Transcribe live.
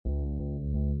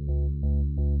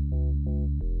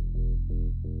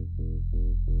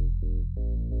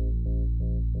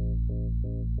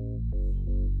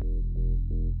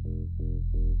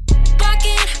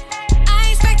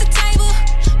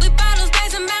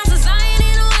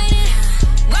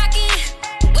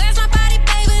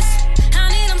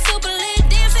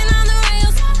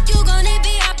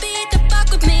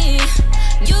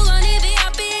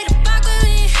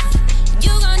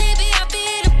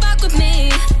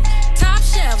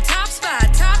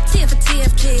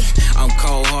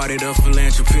A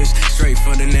philanthropist, straight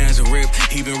from the Nazareth.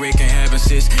 Even Rick and having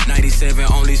sis. 97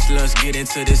 only sluts get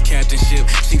into this captainship.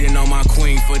 Cheating on my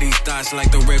queen for these thoughts like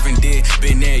the Reverend did.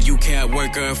 Been that UCAP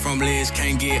worker from Liz,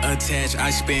 can't get attached. I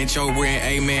spent your rent,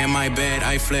 amen, my bad.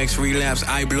 I flex, relapse,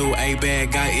 I blew a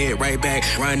bag, got it right back.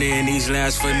 Running these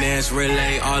laps, finesse,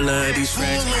 relay, all of these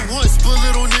tracks. Fooling once, but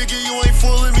little nigga, you ain't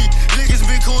fooling me. Niggas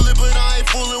be coolin', but I ain't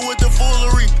fooling with the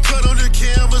foolery. Cut on the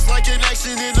cameras like an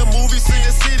action in the movie. Sin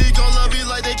City gon' love me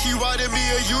like they keep writing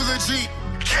me a eulogy.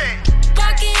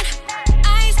 Walking,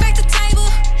 I expect a table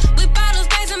with bottles,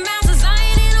 bags, and bouncers. I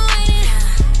ain't in a waiting.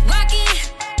 Walking,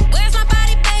 where's my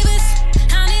body, babies?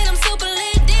 I need them super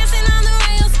lit, dancing on the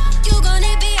rails. You gon'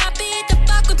 need VIP to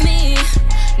fuck with me.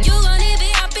 You gon' need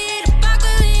VIP to fuck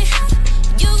with me.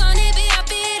 You gon' need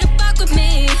VIP to fuck with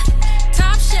me.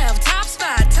 Top shelf, top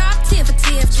spot, top tier for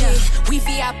TFG. We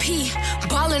VIP,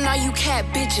 ballin' all you cat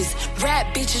bitches.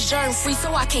 Rap bitches, germ free,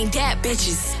 so I can't dap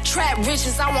bitches. Trap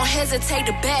riches, I won't hesitate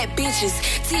to bad bitches.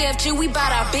 TFG, we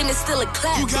bout our business, still a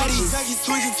clap Who got bitches. these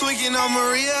tuggies tweaking on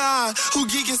Maria? Who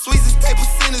geeking sweets and staples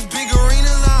in this big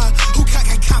arena line? Who got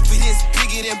confidence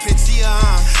bigger than Pangea?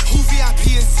 Who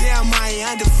VIP is down, my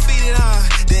undefeated on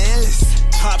the endless.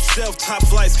 Top shelf, top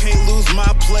flights, can't lose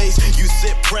my place. You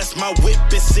sit press, my whip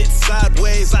it sit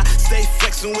sideways. I stay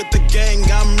flexing with the gang,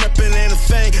 I'm repping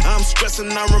anything. I'm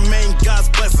stressing, I remain God's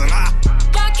blessing.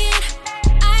 Walking,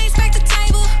 I expect a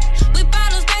table with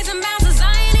bottles, bags, and bouncers.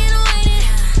 I ain't in a waiting.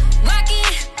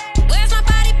 Walking, where's my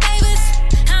body, babies?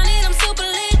 I need them super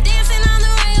lit, dancing on the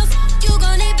rails. You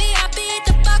gon' need VIP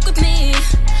to fuck with me.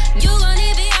 You gon'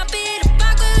 need VIP to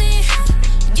fuck with me.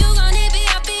 You gon' need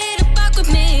VIP to fuck with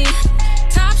me.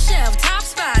 Top shelf, top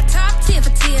spot, top tier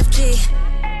for TFG.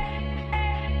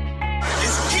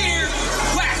 It's gear,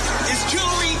 whack. It's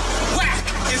jewelry, whack.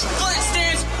 His foot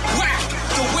stands, whack.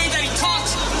 The way that he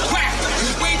talks, whack. The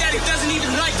way that he doesn't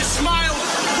even like to smile,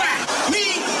 whack.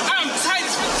 Me, I'm tight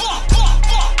as fuck.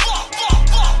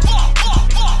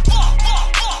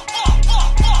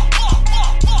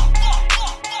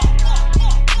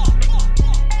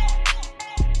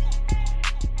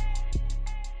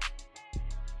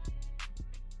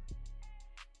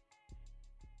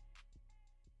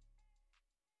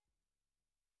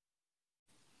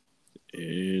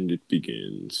 And it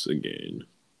begins again.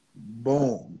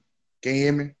 Boom. Can you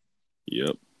hear me?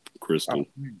 Yep. Crystal. Oh,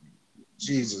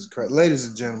 Jesus Christ. Ladies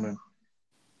and gentlemen,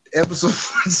 episode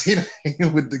 14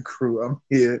 with the crew. I'm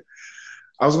here.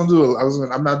 I'm not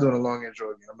doing a long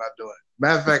intro again. I'm not doing it.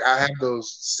 Matter of fact, I have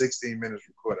those 16 minutes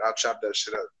recorded. I'll chop that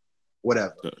shit up.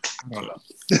 Whatever. I don't know.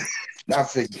 I'll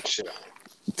figure shit out.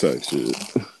 Type shit.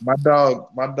 My dog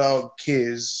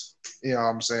Kiz, you know what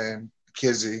I'm saying?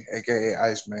 Kizzy, aka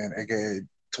Iceman, aka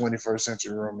 21st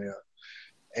Century Romeo,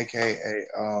 aka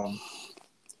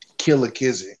Killer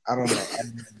Kizzy. I don't know. I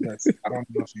don't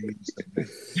know if you use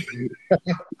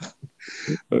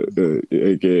that.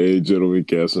 AKA Gentleman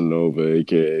Casanova,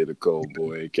 AKA the Cold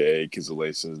Boy, AKA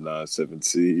Kizzalations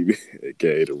 917,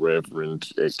 AKA the Reverend,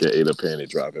 AKA the Panty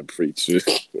Dropping Preacher.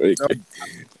 like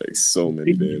so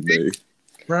many damn names.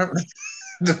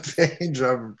 The Panty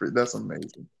Dropping Preacher. That's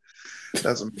amazing.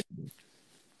 That's amazing.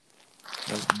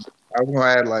 I was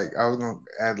gonna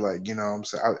add like, you know what I'm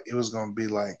saying, it was gonna be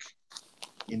like,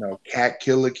 you know, Cat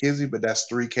Killer Kizzy, but that's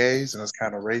 3 Ks and it's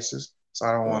kind of racist. So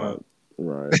I don't want to.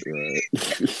 Right.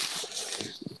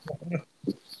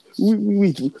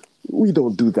 we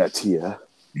don't do that here.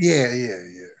 Yeah.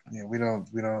 We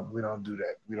don't do that. We don't do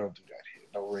that here.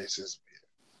 No racism here.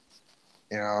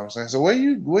 You know what I'm saying? So where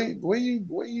you live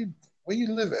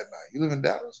at night? You live in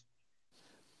Dallas?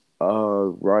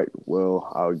 Right. Well,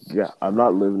 I'm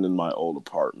not living in my old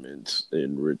apartment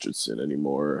in Richardson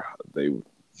anymore. They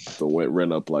went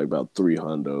rent up like about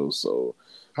 $300. So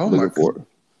looking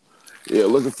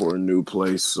for a new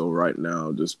place. So right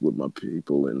now, just with my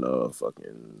people in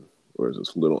where's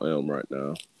this Little Elm right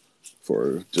now,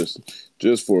 for just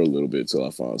for a little bit till I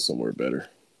find somewhere better.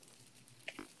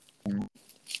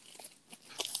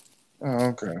 Oh,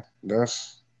 okay.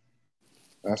 That's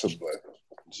a blessing.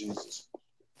 Jesus.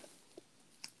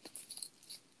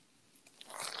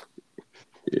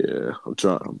 Yeah, I'm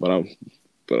trying, but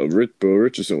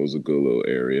Richardson was a good little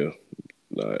area,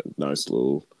 nice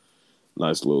little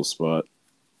nice little spot.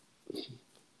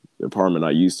 The apartment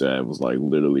I used to have was like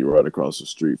literally right across the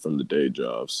street from the day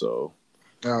job. So,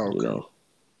 Oh, okay. you know,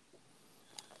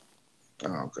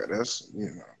 Oh, okay. That's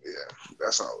yeah.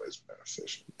 That's always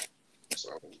beneficial. It's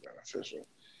always beneficial.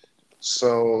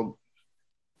 So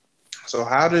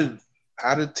how did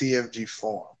TFG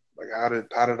form? Like how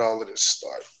did all of this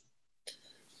start?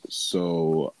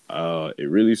 so it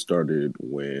really started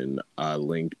when I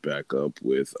linked back up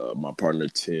with my partner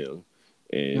Tim,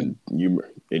 and you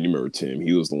remember Tim.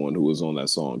 He was the one who was on that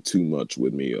song "Too Much"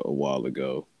 with me a while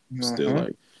ago.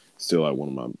 Mhm. Still like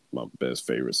one of my best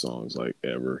favorite songs like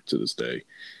ever to this day.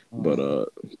 But Mhm.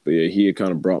 but yeah, he had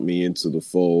kind of brought me into the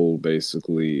fold,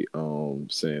 basically,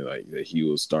 saying like that he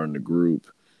was starting a group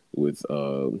with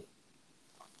some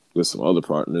other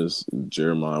partners,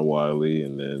 Jeremiah Wiley,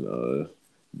 and then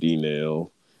D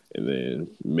Nail, and then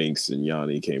Minx and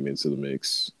Yanni came into the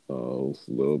mix a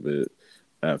little bit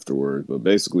afterward. But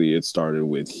basically, it started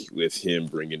with him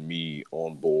bringing me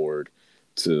on board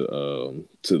to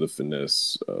the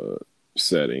finesse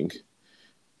setting,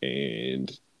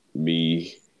 and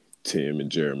me, Tim, and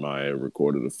Jeremiah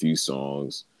recorded a few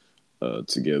songs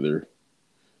together,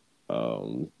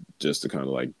 just to kind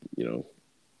of like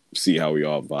see how we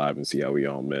all vibe and see how we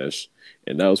all mesh.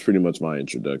 And that was pretty much my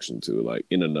introduction to it. Like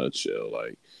in a nutshell,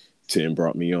 like Tim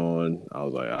brought me on. I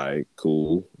was like, all right,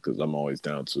 cool, because I'm always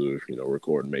down to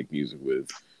record and make music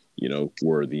with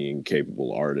worthy and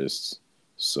capable artists.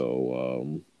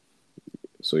 So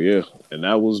yeah, and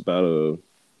that was about a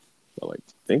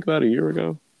year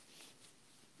ago.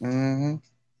 Mm-hmm.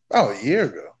 Oh, a year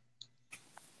ago.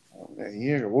 A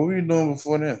year ago. What were you doing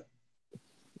before then?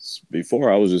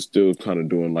 Before I was just still kind of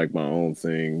doing like my own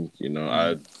thing.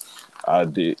 I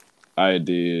did I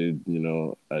did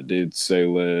Say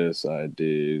Less, I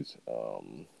did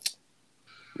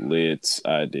Lit,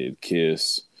 I did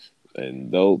Kiss,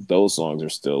 and those songs are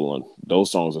still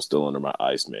under my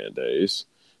Iceman days.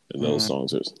 And those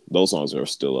songs are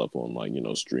still up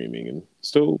on streaming, and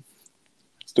still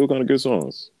kind of good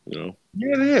songs. Yeah.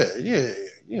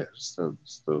 Still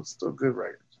good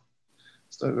records.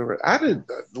 Still good records.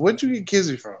 Where'd you get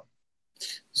Kizzy from?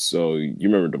 So you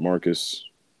remember DeMarcus?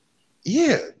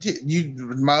 Yeah, you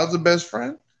Miles' the best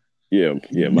friend. Yeah,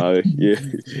 my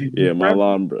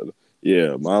line brother.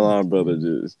 Yeah, my line brother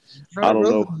just I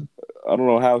don't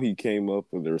know how he came up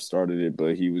with or started it,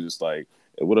 but he was just like,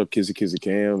 hey, "What up, Kizzy Kizzy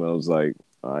Cam?" I was like,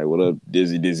 "All right, what up,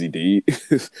 Dizzy Dizzy D?"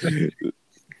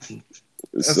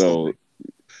 So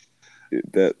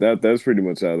that's pretty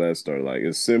much how that started. Like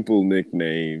a simple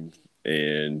nickname,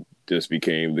 and just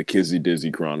became the Kizzy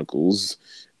Dizzy Chronicles.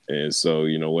 And so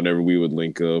whenever we would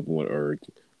link up, or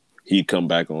he'd come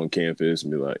back on campus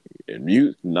and be like, and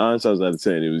 9 times out of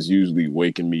 10, it was usually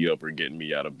waking me up or getting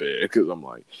me out of bed, because I'm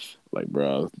like,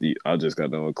 bro, I just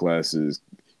got done with classes.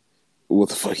 What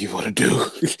the fuck you want to do?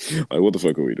 Like, what the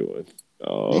fuck are we doing?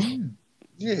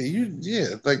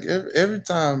 Yeah. Like every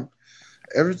time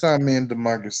me and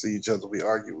DeMarcus see each other, we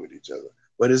argue with each other.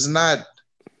 But it's not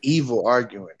evil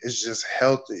arguing. It's just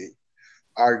healthy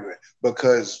arguing,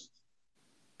 because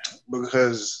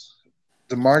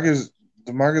DeMarcus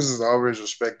has always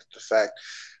respected the fact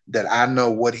that I know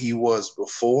what he was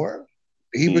before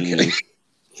he became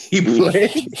he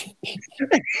played.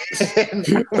 And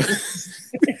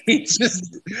he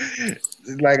just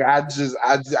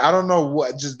I don't know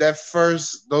what, just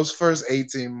those first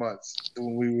 18 months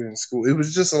when we were in school, it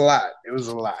was just a lot. It was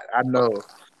a lot. I know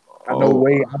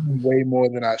way more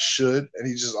than I should, and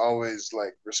he just always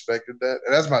like respected that.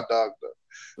 And that's my dog though.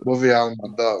 Both of y'all are my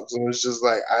dogs. So it's just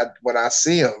like when I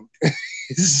see him,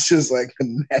 it's just like a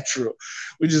natural.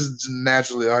 We just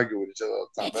naturally argue with each other all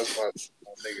the time. That's my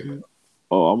nigga.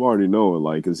 Oh, I'm already knowing,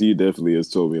 like, because he definitely has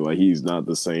told me, like, he's not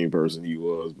the same person he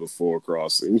was before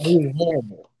crossing. It was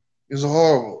horrible. It was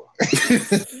horrible.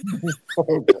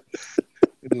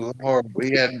 It was horrible.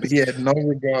 He had no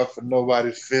regard for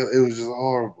nobody's feelings. It was just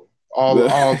horrible. All the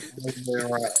way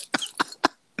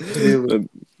around.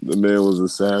 The man was a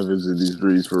savage in these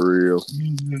streets for real.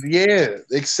 Yeah,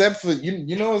 except for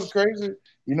you know what's crazy?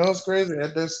 You know what's crazy?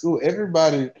 At that school,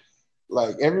 everybody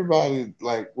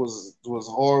was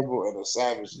horrible and a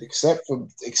savage, except to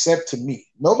me.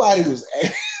 Nobody was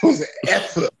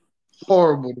ever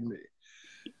horrible to me.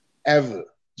 Ever.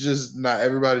 Just not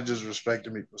everybody just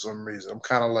respected me for some reason. I'm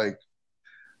kind of like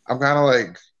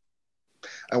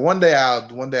one day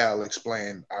I'll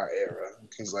explain our era,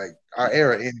 because like our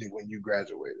era ended when you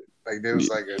graduated. Like there was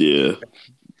like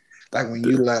like when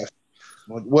you left.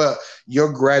 Well,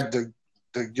 your graduating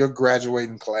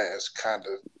class kind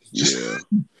of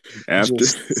After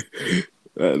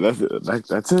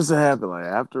that tends to happen. Like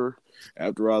after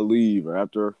after I leave or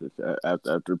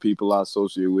after people I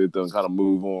associate with them kind of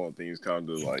move on, things kind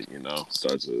of like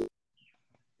start to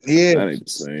Yeah, that ain't the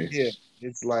same. yeah.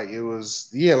 It's like it was.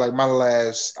 Yeah, like I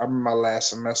remember my last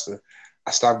semester, I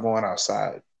stopped going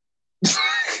outside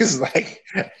because like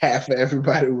half of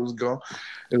everybody was gone.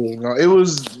 It was gone. It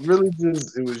was really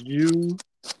just. It was you,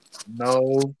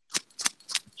 no,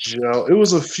 Joe. It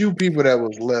was a few people that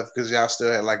was left because y'all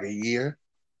still had like a year.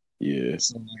 Yeah,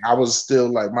 So I was still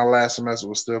like my last semester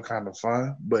was still kind of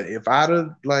fun. But if I'd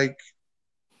have like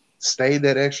stayed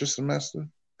that extra semester,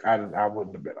 I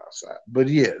wouldn't have been outside. But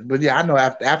yeah, I know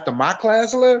after my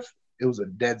class left, it was a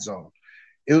dead zone.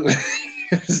 It was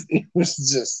it was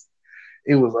just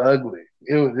it was ugly.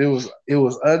 It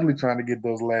was ugly trying to get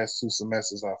those last two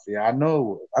semesters off here. I know it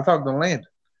was. I talked to Landon.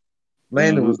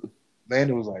 Landon was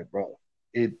Landon was like, bro,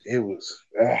 it was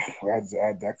I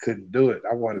couldn't do it.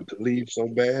 I wanted to leave so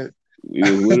bad.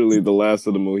 it was literally the last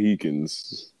of the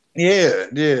Mohicans. Yeah.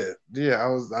 I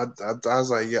was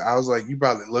like, yeah, I was like, you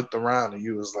probably looked around and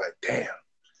you was like, damn,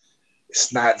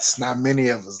 it's not many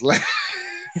of us left.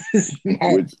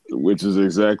 Which is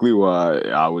exactly why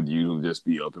I would usually just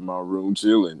be up in my room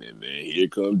chilling, and then here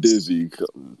come Dizzy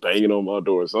banging on my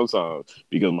door sometimes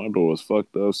because my door was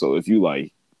fucked up. So if you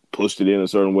like pushed it in a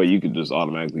certain way, you could just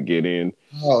automatically get in.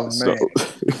 Oh So,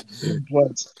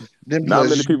 man. Not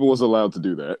many people was allowed to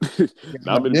do that.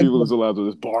 Not many people was allowed to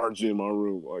just barge in my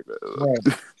room like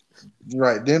that.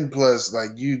 Right. Then plus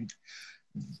then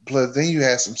you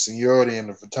had some seniority in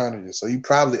the fraternity, so you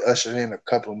probably ushered in a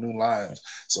couple new lines.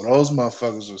 So those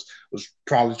motherfuckers was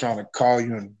probably trying to call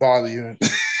you and bother you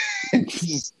and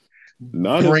just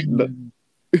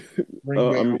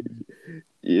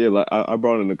yeah, like I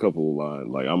brought in a couple of lines.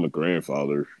 Like I'm a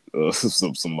grandfather,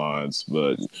 some lines,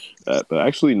 but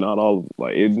actually not all.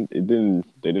 Like it didn't.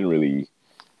 They didn't really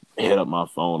hit up my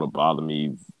phone or bother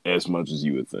me as much as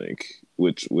you would think.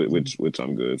 Which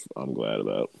I'm good. I'm glad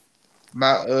about.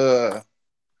 I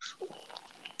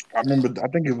remember. I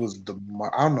think it was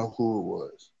I don't know who it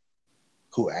was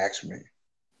who asked me.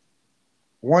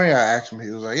 One guy asked me.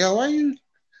 He was like, "Yo,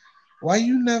 why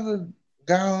you never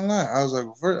got online?" I was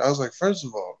like, first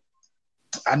of all,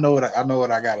 I know what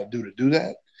I got to do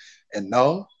that, and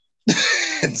no,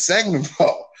 and second of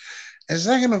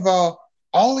all,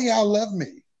 all of y'all love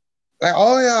me. Like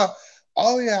all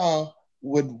of y'all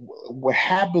would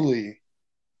happily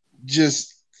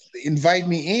just invite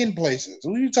me in places.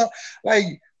 What you talk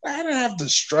like? I didn't have to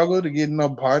struggle to get in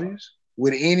no parties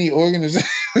with any organization.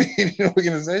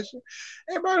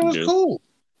 Everybody was cool.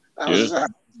 I was like,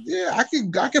 I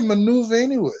can maneuver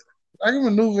anywhere.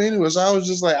 So I was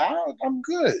just like, I'm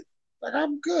good. Like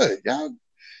I'm good.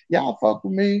 Y'all fuck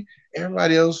with me.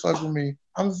 Everybody else fuck with me.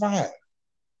 I'm fine.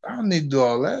 I don't need to do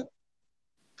all that.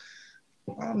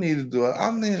 I don't need to do it.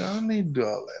 I don't need to do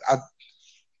all that.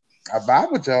 I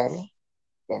vibe with y'all.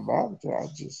 I vibe with y'all.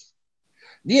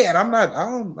 And I'm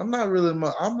not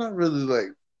really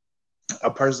like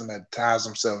a person that ties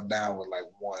himself down with like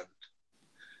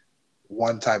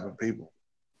one type of people.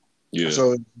 Yeah.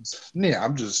 So yeah, I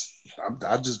just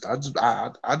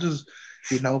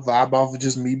vibe off of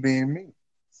just me being me.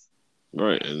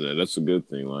 Right, and that's a good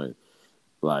thing.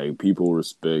 Like people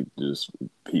respect just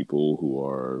people who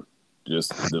are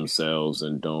just themselves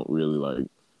and don't really like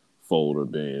fold or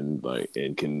bend, like,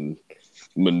 and can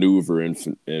maneuver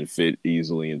and fit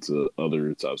easily into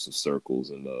other types of circles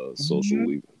and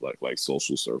socially like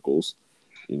social circles.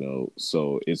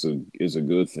 So it's a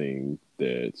good thing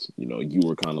that you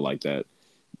were kind of like that.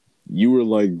 You were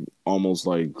like almost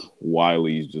like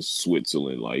Wiley's just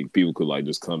Switzerland. Like people could like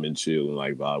just come and chill and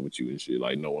like vibe with you and shit.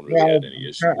 Like no one really had any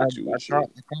issue with you and shit. I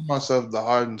call myself the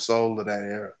heart and soul of that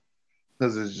era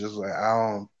because it's just like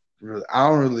I don't really,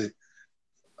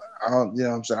 you know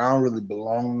what I'm saying? I don't really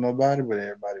belong to nobody, but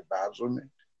everybody vibes with me.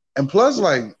 And plus,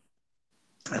 like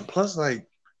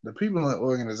the people in the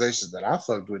organizations that I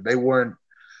fucked with, they weren't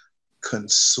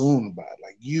consumed by it.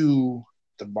 Like you,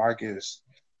 DeMarcus,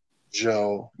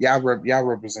 Joe, y'all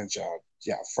represent y'all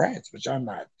friends, but y'all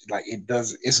not like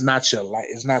it's not your life.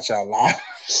 It's not your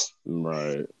lives.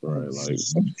 Right. Like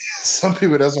some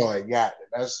people, that's all they got.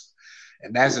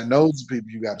 And those people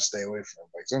you got to stay away from.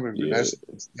 Like some people, that's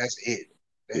it.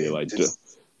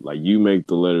 Like you make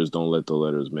the letters, don't let the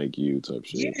letters make you type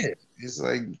shit. Yeah, it's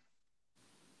like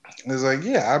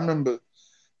yeah. I remember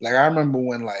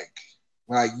when like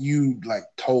you like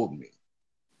told me.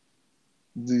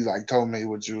 You like told me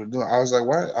what you were doing. I was like,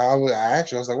 what? I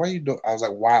asked you. I was like, what are you doing? I was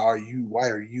like, why are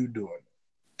you doing it?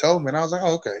 Told me, and I was like,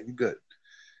 oh, okay, you good.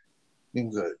 You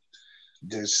good.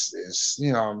 This is,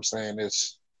 you know what I'm saying?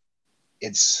 It's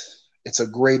it's a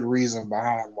great reason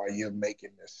behind why you're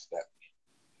making this step.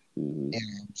 Mhm. You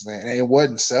know what I'm saying? And it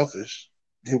wasn't selfish.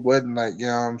 It wasn't like, you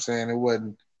know what I'm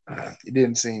saying? It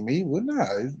didn't seem evil. Nah,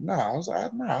 I was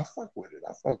like, nah, I fuck with it.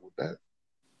 I fuck with that.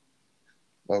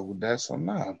 Fuck with that, so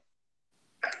nah.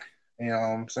 You know what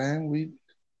I'm saying?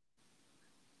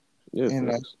 Yeah, You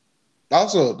know, facts.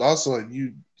 also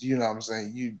you know what I'm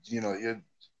saying?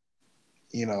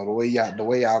 The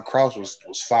way y'all cross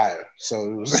was fire.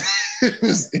 So it was it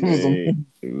was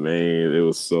Man, it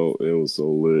was so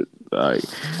lit. Like,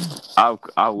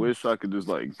 I wish I could just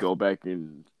like go back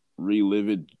and relive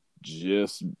it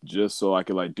just so I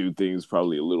could like do things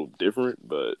probably a little different.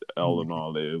 But all in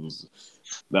all, that was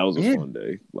a yeah, fun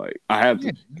day. Like, I had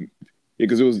yeah, to,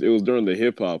 because it was during the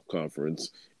hip hop conference,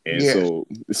 and yeah. so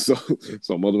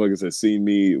motherfuckers had seen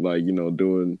me like, you know,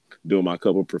 doing my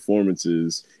couple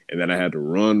performances, and then I had to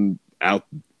run out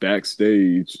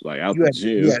backstage, like out the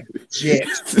gym,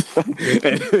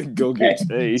 and go get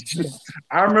changed.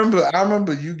 I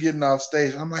remember you getting off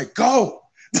stage. I'm like, go.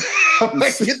 I'm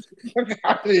like, get the fuck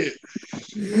out of here.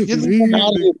 Get the fuck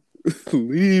out of here.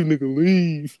 Leave, nigga,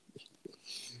 leave.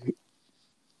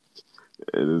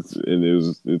 And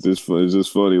it's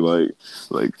just funny, like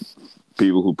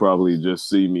people who probably just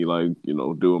see me like, you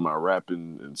know, doing my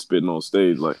rapping and spitting on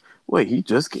stage, like, wait, he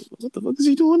just came. What the fuck is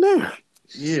he doing there?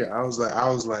 Yeah, I was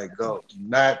like, go.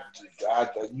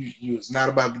 You was not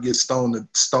about to get stoned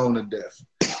to death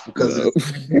because No.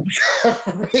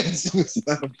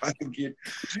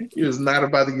 you was not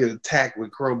about to get attacked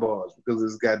with crowbars because of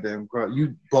this goddamn crow.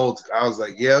 You bolted. I was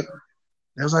like, yep.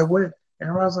 I was like, where? And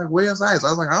I was like, where's Ice? I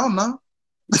was like, I don't know.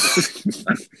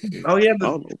 Oh yeah, I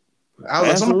don't know. I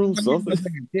was like,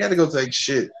 Something. he had to go take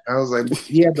shit. I was like,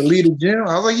 he had to leave the gym.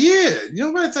 I was like, yeah, you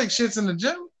don't gotta take shits in the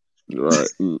gym. Right.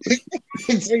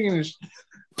 taking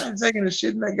the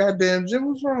shit in that goddamn gym.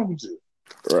 What's wrong with you?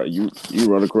 Right. You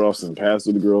run across and pass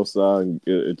to the girls' side and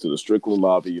get into the Strickland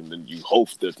lobby, and then you hope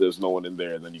that there's no one in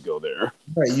there, and then you go there.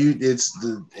 Right. It's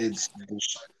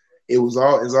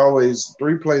always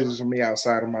three places for me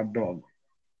outside of my dorm.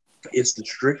 It's the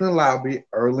Strickland lobby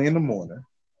early in the morning.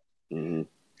 Mm-hmm.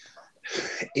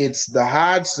 It's the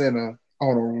Hyde Center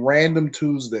on a random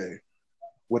Tuesday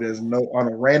on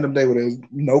a random day where there's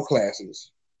no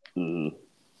classes. Mm-hmm.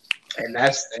 And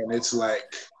it's like,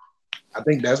 I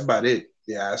think that's about it.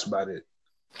 Yeah, that's about it.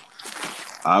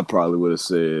 I probably would have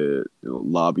said, you know,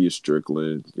 lobby of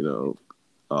Strickland, you know,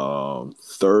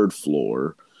 third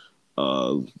floor,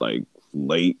 like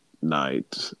late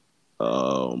night,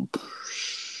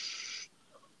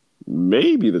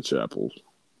 maybe the chapel,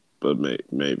 but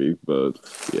maybe, but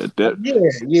yeah,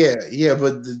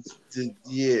 but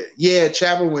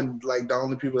chapel, when like the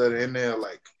only people that are in there are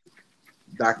like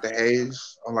Dr.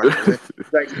 Hayes, or like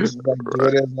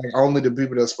only the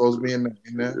people that's supposed to be in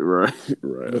there. Right.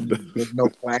 There's no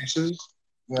classes.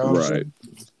 You know what I'm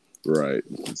Right.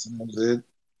 That's it.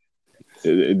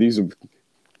 And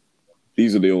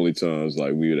these are the only times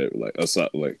like we would like, aside,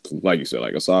 like you said,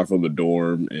 like aside from the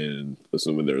dorm and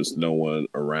assuming there's no one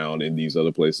around in these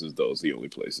other places, those are the only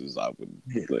places I would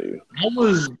play. I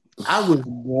was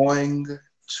going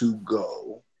to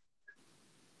go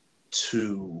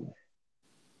to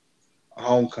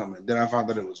homecoming. Then I found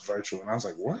that it was virtual, and I was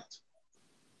like, what?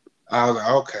 I was like,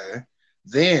 okay.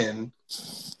 Then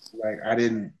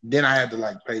then I had to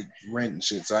like pay rent and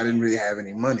shit, so I didn't really have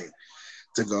any money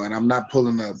to go, and I'm not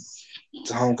pulling up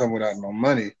to homecoming without no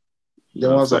money.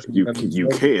 Then once you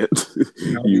can't.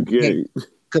 You can't.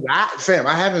 Because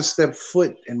I haven't stepped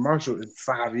foot in Marshall in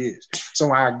 5 years. So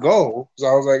when I go, so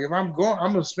I was like, if I'm going,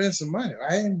 I'm gonna spend some money.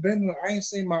 I ain't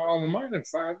seen my alma mater in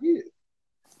 5 years.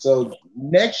 So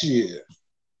next year,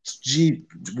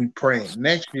 we praying.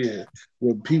 Next year,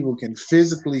 where people can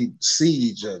physically see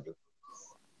each other.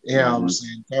 You know what I'm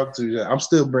saying? Talk to each other. I'm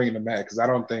still bringing them back because I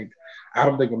don't think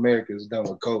America is done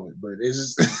with COVID, but it's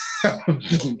just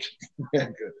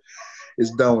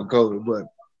it's done with COVID. But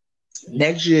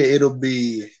next year it'll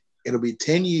be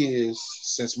 10 years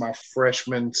since my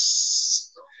freshman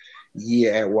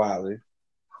year at Wiley.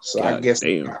 So God, I guess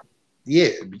damn.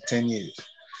 It'll be 10 years.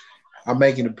 I'm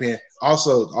making a pen.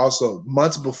 Also,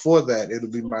 months before that, it'll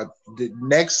be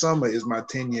next summer is my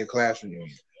 10-year class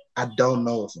reunion. I don't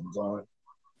know if I'm going.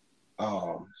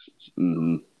 I'm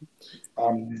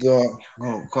going.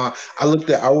 I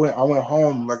went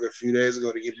home like a few days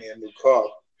ago to get me a new car,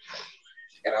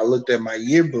 and I looked at my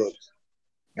yearbook,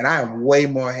 and I am way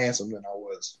more handsome than I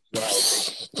was when I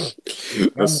was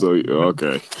 18. That's so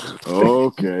okay.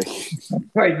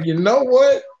 Like, you know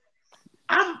what?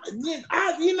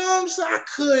 You know what I'm saying? I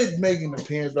could make an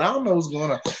appearance, but I don't know what's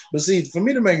going on. But see, for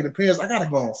me to make an appearance, I gotta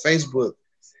go on Facebook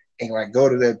and like go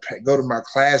to my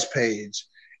class page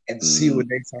and see what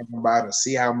they talking about and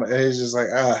see how much. It's just like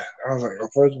I was like,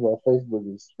 first of all,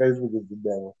 Facebook is the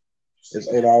devil.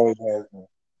 It always has been.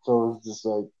 So it's just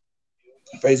like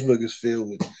Facebook is filled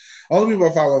with. Only people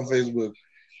I follow on Facebook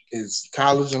is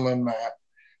college alumni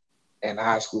and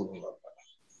high school alumni.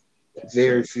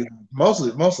 Very few,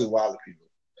 mostly Wilder people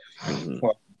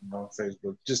on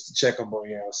Facebook, just to check up on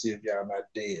y'all, see if y'all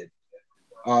not dead.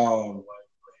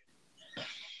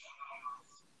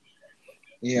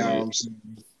 I'm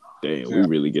saying. Damn, we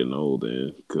really getting old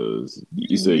then, because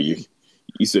you said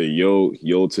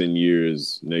yo 10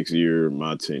 years next year.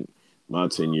 My 10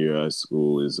 year high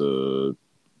school is the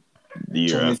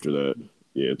year after that.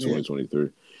 Yeah, 2023.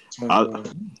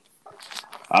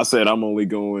 I said I'm only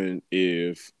going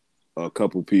if a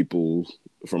couple people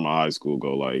from my high school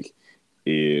go. Like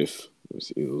if let's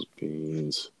see those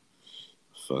beans,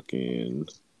 fucking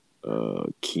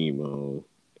Chemo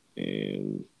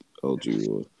and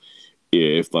Ojua.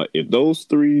 Yeah, if those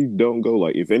three don't go,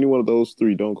 like if any one of those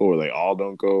three don't go, or they all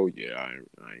don't go, yeah, I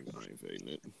ain't fading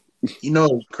it. You know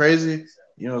what's crazy?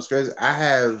 I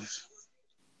have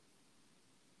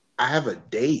a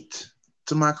date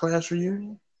to my class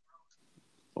reunion.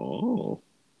 Oh,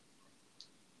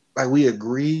 like we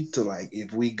agreed to, like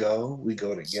if we go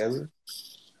together.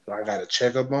 So I got to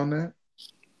check up on that.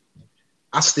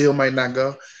 I still might not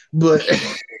go, but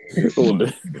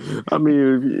I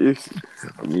mean,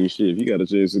 if you got a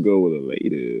chance to go with a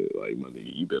lady, like my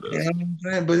nigga, you better. Yeah,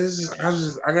 man, but it's just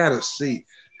I gotta see,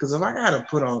 because if I gotta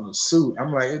put on a suit,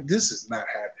 I'm like, this is not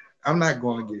happening. I'm not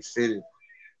going to get fitted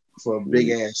for a big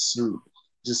ass suit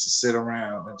just to sit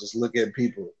around and just look at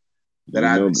people that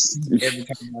I see every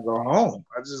time I go home.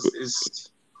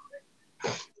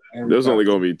 There's only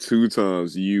gonna be 2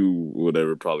 times you would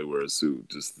ever probably wear a suit.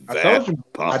 Just I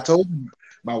told you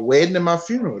my wedding and my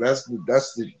funeral. That's the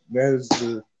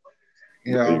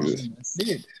you know that's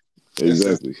it.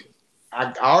 Exactly.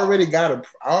 I already got a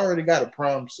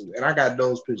prom suit, and I got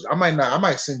those pictures. I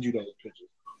might send you those pictures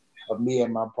of me at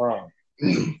my prom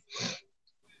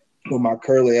with my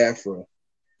curly afro.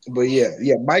 But yeah,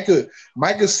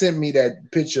 Micah sent me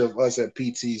that picture of us at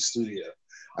PT's studio.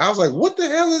 I was like, what the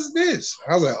hell is this?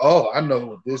 I was like, oh, I know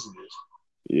what this is.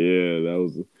 Yeah, that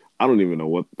was. I don't even know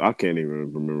what. I can't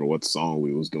even remember what song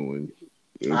we was doing.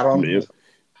 I don't know.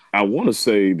 I want to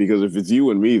say, because if it's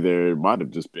you and me there, it might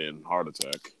have just been Heart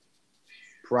Attack.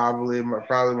 Probably it might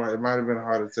have been a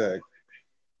Heart Attack.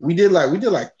 We did like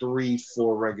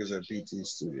 3-4 records at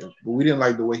PT's studio, but we didn't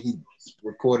like the way he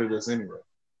recorded us anyway.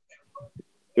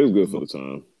 It was good for the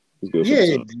time. It was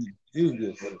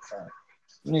good for the time.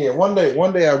 Yeah, one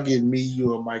day I'll get me,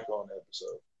 you, and Mike on the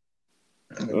episode.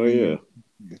 Oh yeah.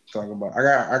 Talk about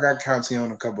I got County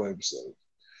on a couple episodes.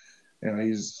 You know,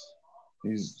 he's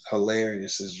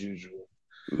hilarious as usual.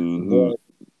 But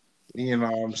you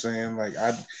know what I'm saying? Like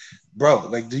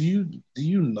like do you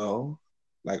know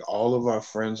like all of our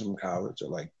friends from college are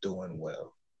like doing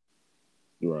well?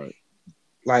 Right.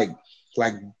 Like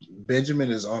Benjamin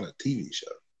is on a TV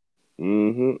show.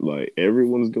 Like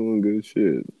everyone's doing good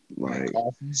shit. Like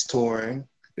he's touring.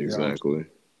 Exactly. You know?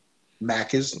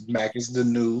 Mac is the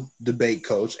new debate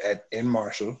coach in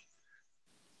Marshall.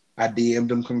 I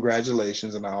DM'd him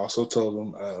congratulations, and I also told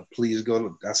him please go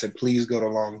to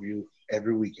Longview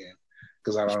every weekend,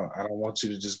 because I don't want you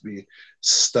to just be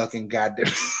stuck in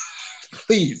goddamn.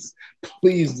 please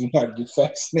do not get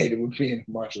fascinated with being in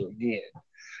Marshall again.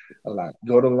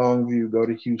 Go to Longview, go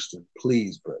to Houston,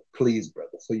 please, brother,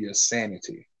 for your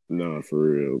sanity. Nah, for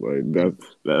real. Like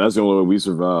that's the only way we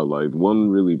survived. Like,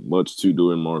 wasn't really much to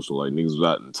do in Marshall. Like, niggas was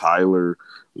out in Tyler,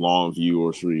 Longview,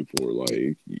 or Shreveport.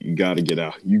 Like, you gotta get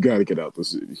out. You gotta get out the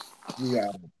city.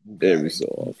 Yeah. Every so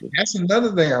often. That's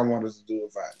another thing I wanted to do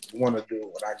if I want to do it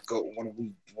when I go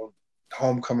when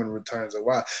homecoming returns a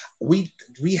while. We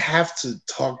have to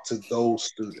talk to those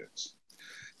students,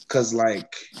 because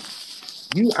like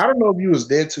I don't know if you was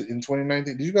there in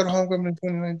 2019. Did you go to homecoming in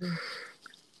 2019?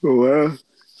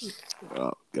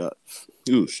 Oh God.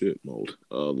 Ooh, shit, mold.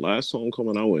 Last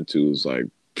homecoming I went to was like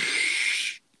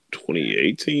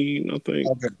 2018, I think.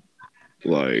 Okay.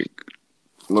 Like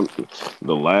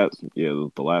the last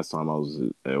time I was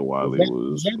at Wiley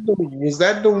was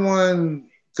that the one?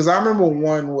 Because I remember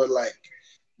one where like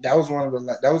that was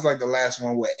like the last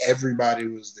one where everybody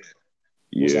was there.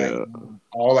 Yeah. Like,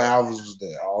 all the Alphas was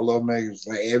there, all the Omegas was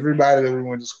there, everybody that we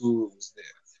went to school was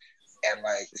there. And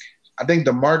like I think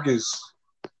DeMarcus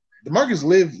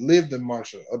lived in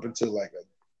Marshall up until like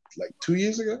 2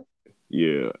 years ago.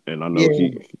 Yeah, and I know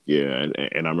and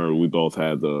I remember we both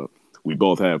had we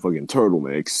both had fucking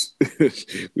turtlenecks.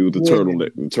 We were the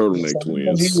turtleneck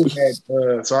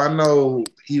twins. So I know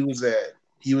he was at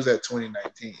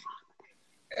 2019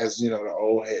 as the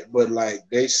old head, but like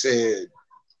they said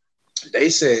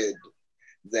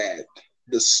that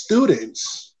the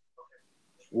students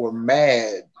were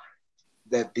mad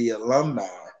that the alumni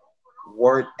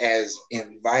weren't as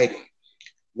inviting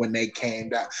when they came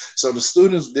down. So the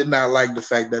students did not like the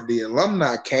fact that the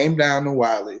alumni came down to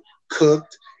Wiley,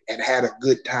 cooked, and had a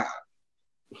good time.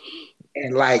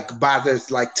 And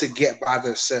to get by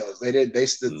themselves. The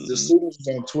students was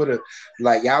on Twitter,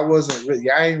 like y'all wasn't really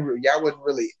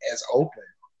as open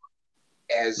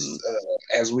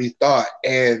as we thought.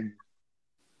 And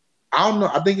I don't know.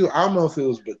 I don't know if it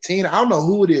was Bettina. I don't know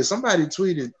who it is. Somebody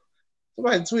tweeted,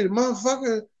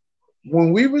 motherfucker,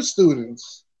 when we were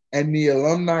students and the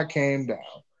alumni came down,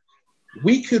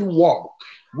 we could walk.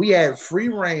 We had free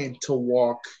reign to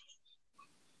walk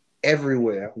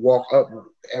everywhere, walk up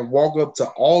to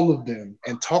all of them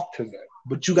and talk to them.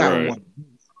 But you gotta want to.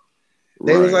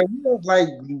 They was like,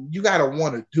 you gotta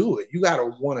want to do it. You gotta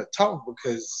want to talk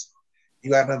because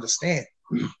you gotta understand.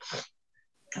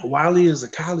 Wiley is a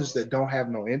college that don't have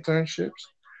no internships.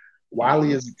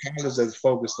 Wiley is a college that's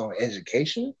focused on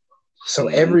education. So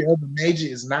every other major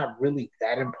is not really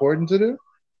that important to them.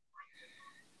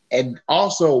 And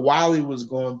also, Wiley was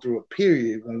going through a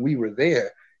period when we were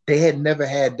there, they had never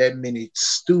had that many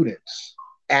students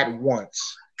at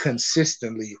once,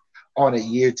 consistently on a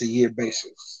year-to-year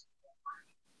basis.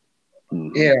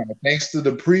 Yeah, thanks to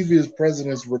the previous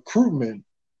president's recruitment,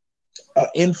 an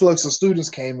influx of students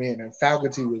came in, and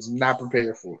faculty was not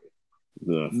prepared for it.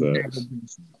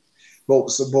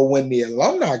 But when the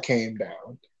alumni came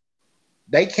down,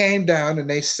 they came down and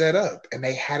they set up and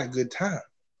they had a good time,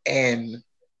 and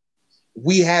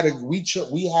we had a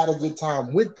good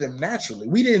time with them. Naturally,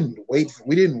 we didn't wait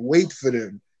for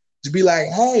them to be like,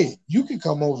 "Hey, you can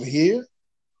come over here."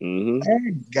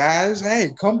 Hey guys,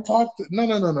 hey, come talk to. No.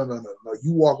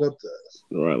 You walk up to us.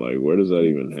 Right, like where does that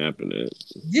even happen at?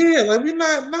 Yeah, like we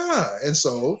nah. And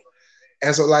so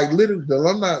like literally the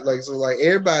alumni, like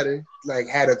everybody like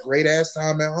had a great ass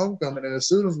time at homecoming, and the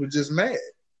students were just mad.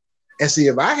 And see,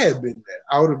 if I had been there,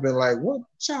 I would have been like, "What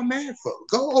y'all mad for?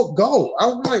 Go!" I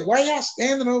was like, "Why y'all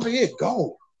standing over here?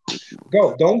 Go!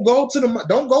 Don't go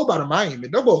by the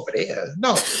monument. Don't go over there.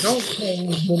 No. No,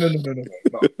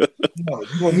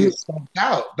 you're gonna get stomped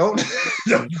out. Don't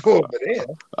go over there.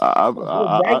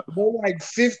 Go like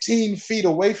 15 feet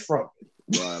away from it."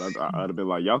 Right, I'd have been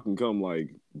like, y'all can come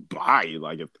like by,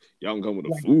 like if y'all can come with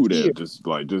the food and just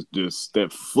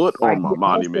step foot on my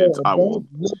monument. I will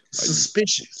look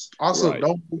suspicious. Also,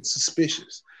 don't look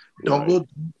suspicious. Don't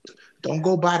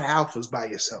go by the alphas by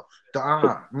yourself.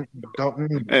 Don't.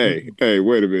 Hey,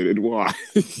 wait a minute. Why?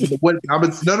 No. What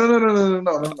I'm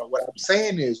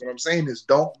saying is,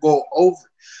 don't go over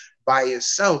by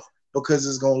yourself because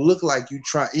it's gonna look like you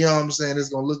try. You know what I'm saying? It's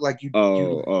gonna look like you.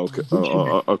 Okay.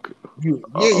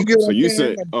 You get. So you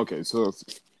said okay. So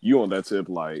you on that tip,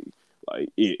 like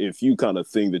if you kind of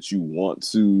think that you want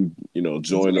to,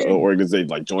 join an organization,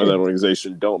 like join that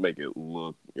organization, don't make it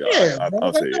look.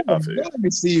 I'll say it. Let me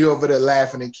see you over there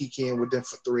laughing and kicking with them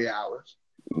for 3 hours.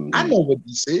 I know what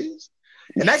this is,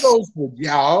 and that goes for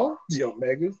y'all, the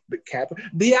Omegas, the Kappa,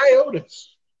 the Iotas.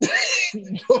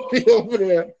 Don't be over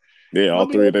there. Yeah, all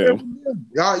three of them.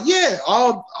 Y'all, yeah,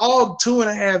 all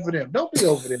 2.5 of them. Don't be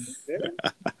over there.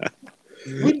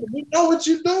 We know what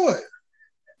you're doing.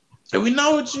 And we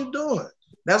know what you're doing.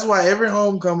 That's why every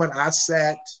homecoming I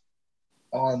sat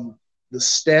on the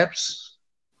steps.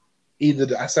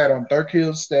 Either I sat on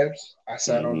Thurkill steps, I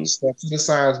sat on the steps of the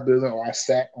science building, or I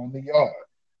sat on the yard.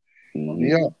 On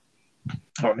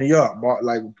the yard.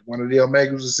 Like one of the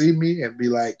Omegas would see me and be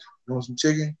like, "You want some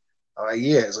chicken?" I'm like,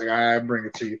 "Yeah." It's like, "I bring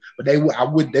it to you." But they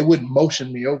wouldn't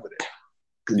motion me over there.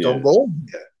 Because don't go over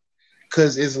there.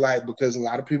 Because a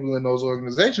lot of people in those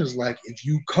organizations, like, if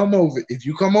you come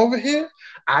over here,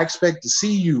 I expect to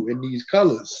see you in these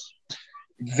colors.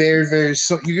 Very, very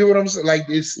so. You get what I'm saying? Like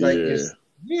it's like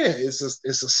it's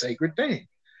a sacred thing.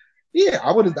 Yeah,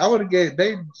 I would have get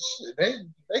they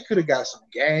could have got some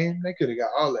game. They could have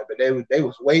got all that, but they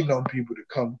was waiting on people to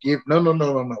come give. No.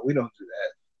 We don't do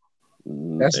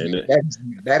that.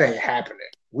 That ain't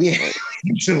happening. We ain't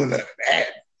doing none of that.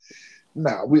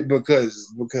 No, because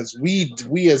we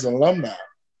as alumni,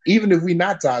 even if we're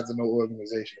not tied to no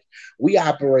organization, we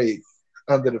operate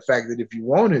under the fact that if you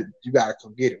want it, you gotta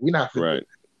come get it. We're not gonna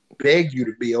beg you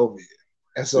to be over here.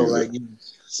 And so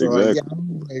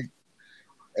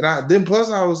then plus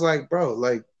I was like, bro,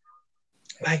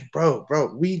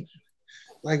 we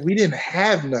didn't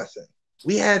have nothing.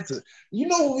 We had to, you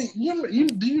know,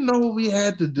 do you know what we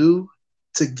had to do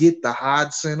to get the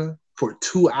Hodge Center for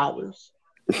 2 hours?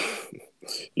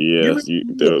 You Yes,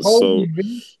 remember we there would was hold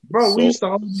events? Bro, we so used to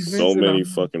hold events so in many our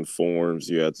fucking forms.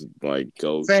 You had to like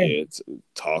go fam. get to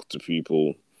talk to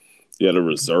people. You had to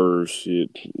reserve shit.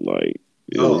 Like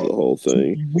it was Oh, a whole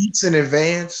thing. weeks in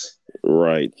advance.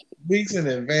 Right. Weeks in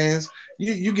advance.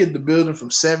 You get the building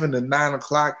from 7 to 9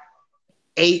 o'clock,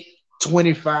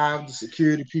 8:25. The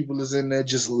security people is in there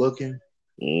just looking.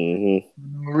 Mm-hmm. For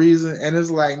no reason. And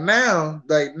it's like now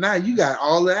you got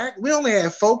all that. We only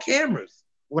had 4 cameras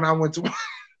when I went to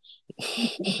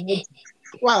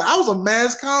wow, I was a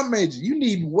mass comm major. You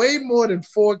need way more than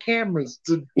 4 cameras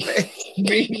to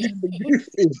make the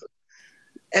field.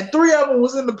 And 3 of them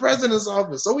was in the president's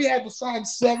office. So we had to sign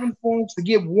 7 forms to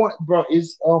get one. Bro,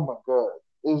 it's oh my god.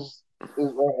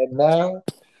 And now,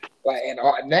 like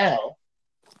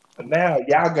now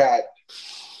y'all got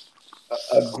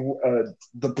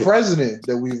the president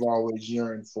that we've always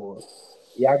yearned for.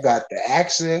 Y'all got the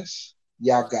access.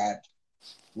 Y'all got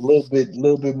a little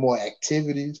bit more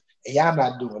activities, and y'all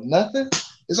not doing nothing.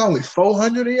 It's only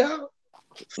 400 of y'all.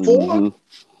 400.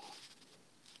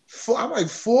 I'm like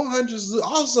 400.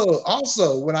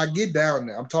 Also, when I get down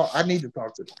there, I need to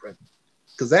talk to the president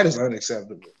because that is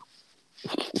unacceptable.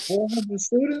 400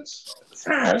 students?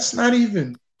 That's not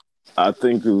even. I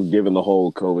think given the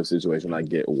whole COVID situation, I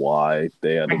get why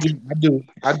they had. I do.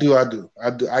 I get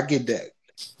that.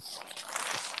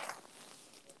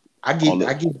 I get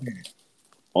that.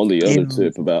 On the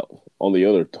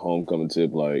other homecoming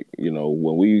tip, like, you know,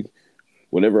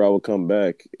 whenever I would come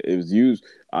back,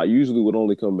 I usually would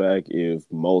only come back if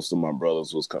most of my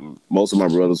brothers was coming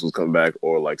back,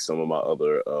 or like some of my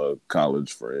other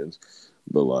college friends.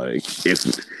 But like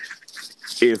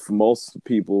if most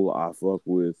people I fuck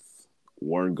with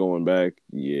weren't going back,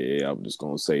 yeah, I'm just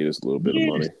gonna say this little bit of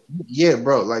money. Yeah,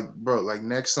 bro. Like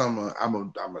next summer, I'm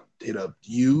gonna hit up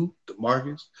you,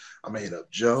 DeMarcus. I'm gonna hit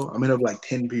up Joe. I'm gonna hit up like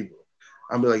 10 people.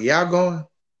 I'm gonna be like, y'all going?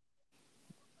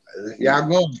 Y'all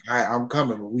going? I'm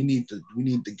coming, but we need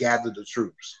to gather the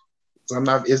troops. So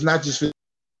it's not just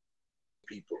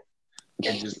people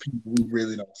and just people we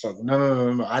really don't fuck with.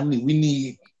 No. We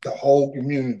need the whole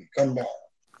community. Come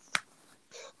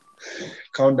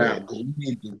down. We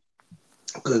need to.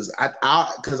 Because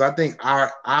I think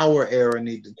our era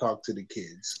need to talk to the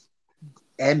kids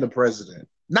and the president,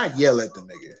 not yell at the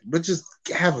nigga, but just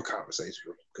have a conversation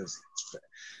with him. Because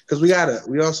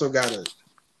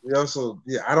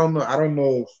I don't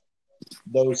know if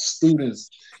those students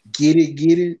get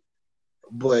it,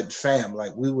 but fam,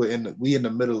 like we in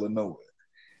the middle of nowhere,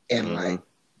 and like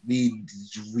we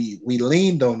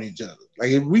leaned on each other,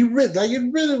 like it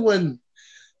really wasn't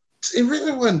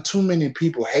too many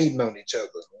people hating on each other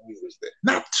when we was there.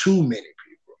 Not too many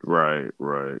people. Right.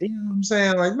 You know what I'm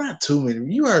saying? Like not too many.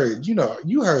 You heard of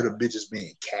bitches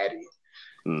being catty.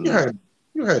 Mm-hmm.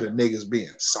 You heard of niggas being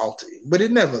salty, but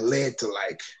it never led to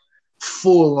like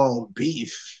full on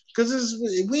beef because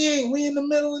we in the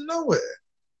middle of nowhere.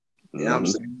 You know what I'm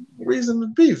saying? The reason the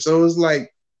beef. So it's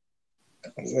like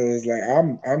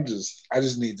I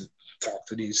just need to talk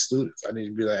to these students. I need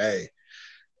to be like,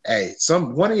 hey,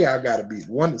 one of y'all gotta be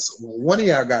one of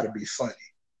y'all gotta be funny.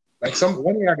 Like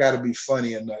one of y'all gotta be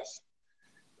funny enough,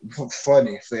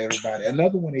 funny for everybody.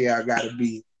 Another one of y'all gotta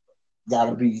be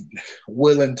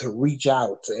willing to reach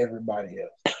out to everybody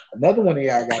else. Another one of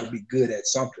y'all gotta be good at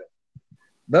something.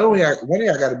 One of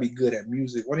y'all gotta be good at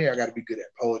music. One of y'all gotta be good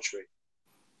at poetry.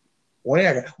 They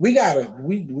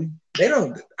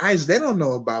don't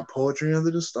know about Poetry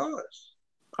Under the Stars.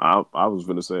 I was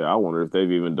gonna say, I wonder if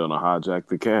they've even done a hijack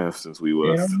the calf since we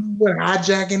left. They don't know what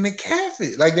hijacking the calf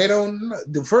is. Like they don't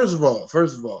know. First of all,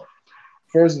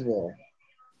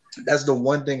 that's the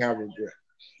one thing I regret.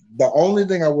 The only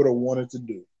thing I would have wanted to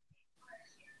do,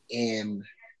 and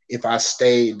if I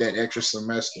stayed that extra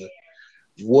semester,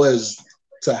 was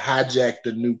to hijack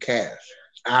the new calf.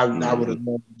 I would have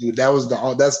wanted to do. That's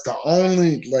the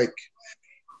only like.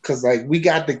 Cause like we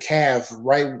got the calf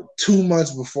right 2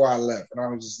 months before I left, and I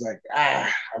was just like, I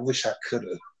wish I could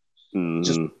have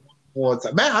just more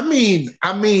time. Man, I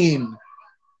mean,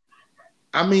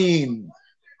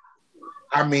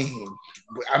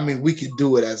 we could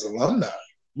do it as alumni.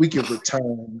 We could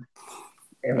return,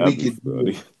 and that'd we could do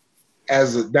it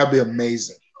that'd be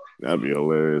amazing. That'd be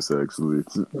hilarious, actually.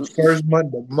 The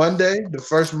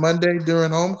first Monday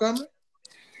during homecoming,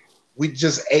 we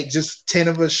just 10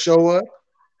 of us show up.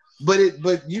 But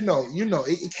you know,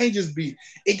 it can't just be.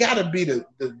 It gotta be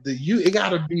it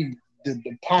gotta be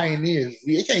the pioneers.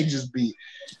 It can't just be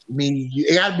me.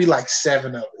 It gotta be like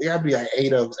 7 of us. It gotta be like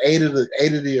 8 of us. 8 of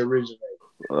the originators.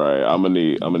 Right. I'm gonna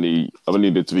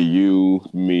need it to be you,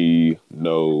 me,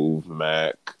 No,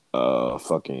 Mac,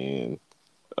 fucking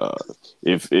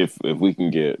if we can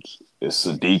get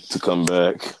Sadiq to come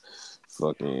back,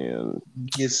 fucking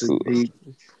Get Sadiq.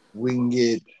 We can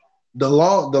get the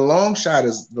long shot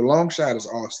is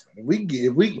Austin.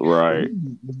 right.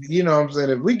 You know what I'm saying,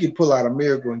 if we could pull out a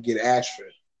miracle and get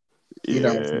Ashford, you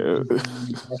know, Yeah.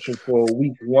 Ashford for a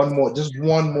week, just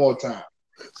one more time.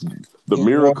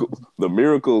 The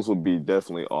miracles would be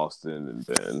definitely Austin and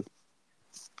Ben.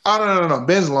 Oh no.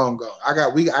 Ben's long gone. I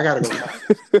gotta go.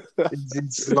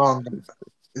 It's long gone.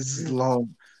 It's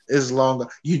long. It's long gone.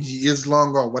 It's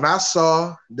long gone. When I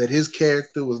saw that his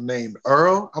character was named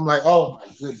Earl, I'm like, oh my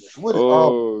goodness.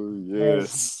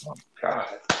 Yes. Oh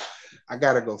God. I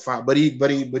gotta go find. But he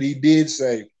did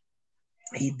say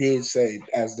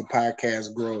as the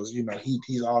podcast grows, you know,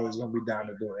 he's always gonna be down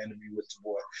to do an interview with the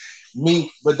boy.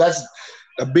 Me, but that's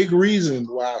a big reason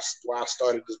why I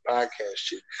started this podcast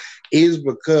shit is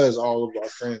because all of our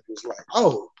friends was like,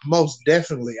 oh, most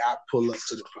definitely I pull up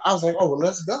to the. I was like, oh, well,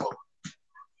 let's go.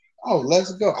 Oh,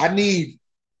 let's go. I don't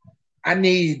know.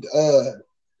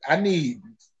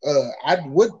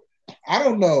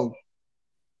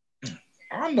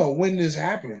 I don't know when this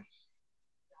happened,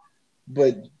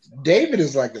 but David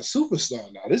is like a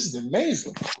superstar now. This is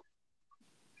amazing.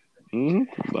 Mm-hmm.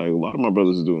 Like a lot of my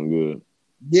brothers are doing good.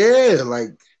 Yeah,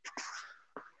 like,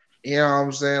 you know what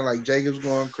I'm saying? Like Jacob's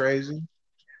going crazy.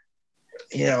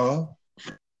 You know,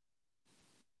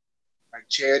 like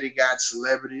Charity got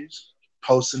celebrities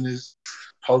posting his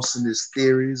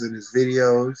theories and his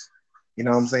videos. You know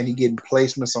what I'm saying? He getting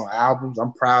placements on albums.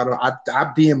 I'm proud of. I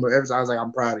DM him every time. I was like,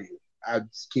 I'm proud of you. I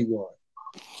just keep going.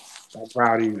 I'm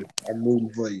proud of you. I'm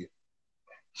rooting for you.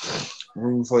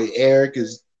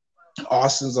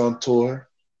 Austin's on tour.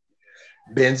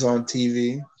 Ben's on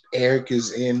TV. Eric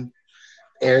is in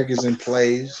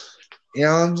plays. You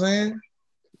know what I'm saying?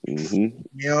 Mm-hmm.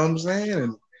 You know what I'm saying?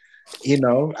 And you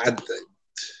know,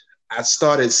 I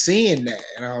started seeing that,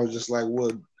 and I was just like,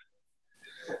 "Well,"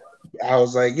 I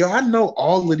was like, "Yo, I know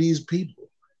all of these people.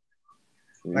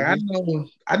 Mm-hmm. Like,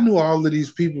 I knew all of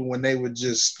these people when they were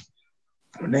just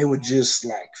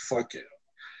like fucking,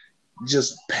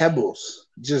 just pebbles,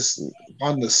 just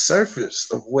on the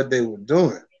surface of what they were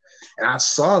doing." And I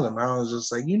saw them. I was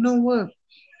just like, you know what?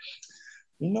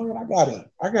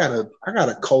 I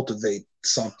gotta cultivate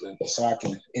something so I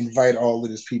can invite all of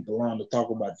these people on to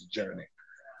talk about the journey.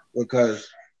 Because,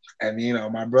 and you know,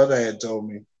 my brother had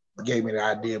gave me the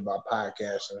idea about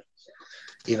podcasting.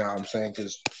 You know what I'm saying?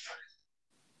 Because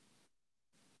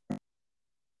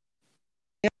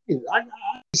I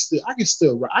can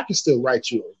still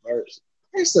write you a verse.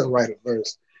 I can still write a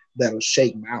verse that'll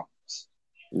shake mountains.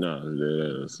 No, it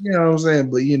is. You know what I'm saying?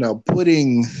 But you know,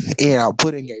 putting a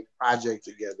project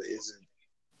together isn't,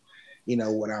 you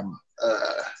know, what I'm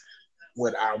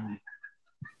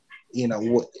you know,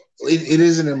 what it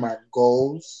isn't in my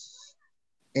goals,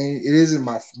 and it isn't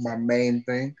my main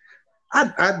thing.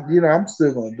 I you know, I'm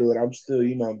still gonna do it. I'm still,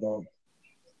 you know, gonna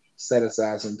set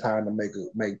aside some time to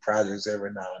make projects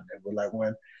every now and then. But like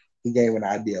when he gave an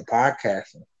idea of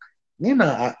podcasting, you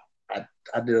know, I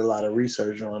did a lot of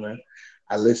research on it.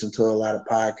 I listened to a lot of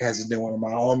podcasts, and then one of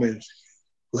my homies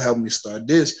who helped me start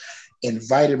this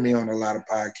invited me on a lot of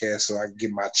podcasts so I could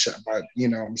get you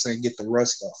know what I'm saying, get the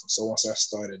rust off. So once I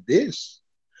started this,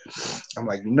 I'm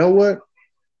like, you know what?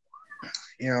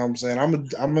 You know what I'm saying? I'm a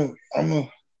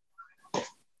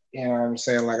you know what I'm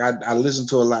saying? Like I listened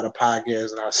to a lot of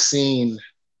podcasts and I've seen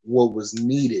what was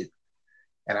needed.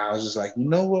 And I was just like, you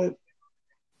know what?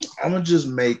 I'm gonna just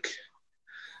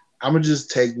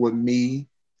take what me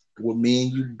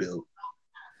and you built,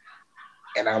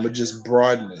 and I'm gonna just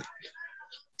broaden it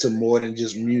to more than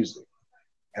just music.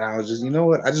 And I was just, you know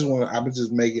what? I'm gonna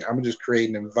just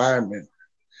create an environment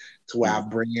to where I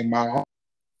bring in my own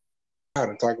out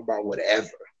and talk about whatever.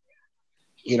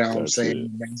 You know what I'm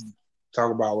saying?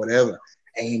 Talk about whatever.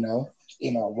 And you know,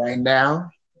 right now,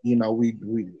 you know, we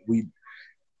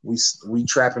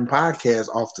trapping podcasts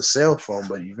off the cell phone,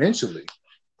 but eventually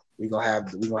we're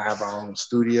gonna have our own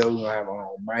studio, we're gonna have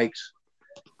our own mics,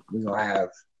 we're gonna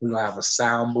have a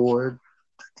soundboard,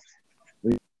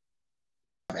 we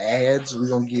have ads, we're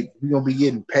gonna be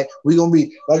getting paid, we're gonna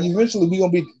be like eventually we're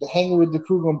gonna be hanging with the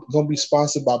crew, gonna be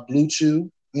sponsored by Blue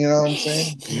Chew. You know what I'm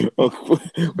saying?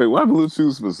 Wait, why Blue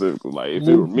Chew specifically? Like, if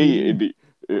it were me, it'd be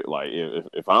like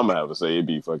if I'm gonna have to say, it'd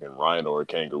be fucking rhino or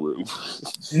kangaroo.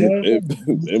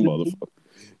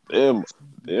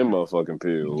 Them motherfucking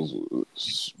pills,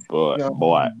 but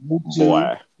boy.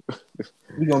 We're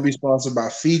gonna be sponsored by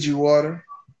Fiji Water.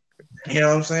 You know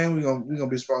what I'm saying? We're gonna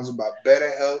be sponsored by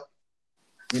Better Health.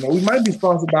 You know, we might be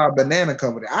sponsored by a banana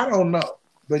company. I don't know,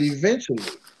 but eventually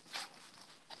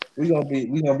we gonna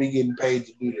be getting paid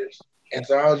to do this. And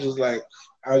so I was just like,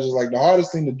 the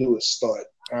hardest thing to do is start.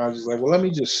 And I was just like, well, let me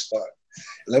just start.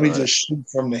 Let me just shoot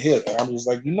from the hip. And I'm just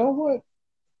like, you know what?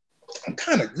 I'm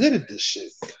kind of good at this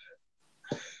shit.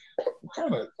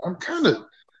 I'm kind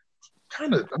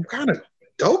of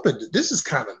dope at it. This is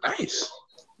kind of nice.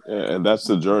 Yeah, and that's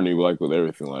the journey, like with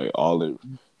everything, like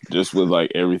just with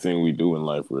like everything we do in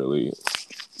life, really.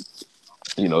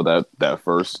 You know, that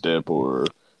first step, or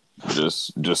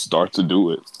just start to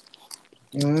do it.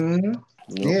 Mm-hmm.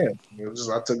 Yep. Yeah,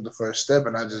 I took the first step,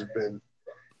 and I just been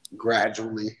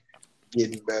gradually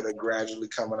getting better, gradually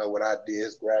coming up with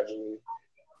ideas, gradually,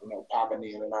 popping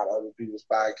in and out of other people's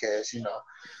podcasts,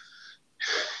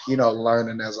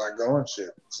 learning as I go and shit.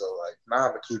 So like, now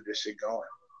I'm gonna keep this shit going,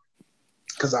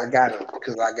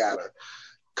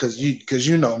 cause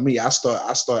you know me, I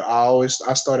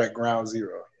start at ground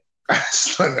zero.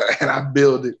 And I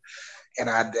build it, and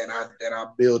I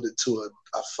build it to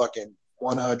a fucking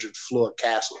 100 floor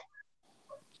castle.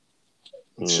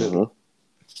 Mm-hmm.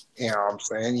 You know what I'm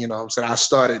saying? I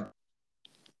started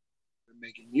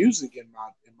making music in my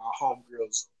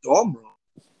homegirl's dorm room.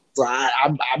 So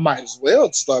I might as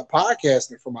well start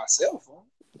podcasting for my cell phone.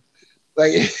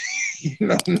 Like, you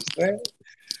know what I'm saying?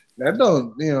 That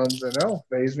don't, that don't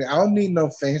faze me. I don't need no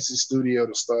fancy studio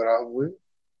to start off with.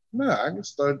 No, I can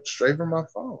start straight from my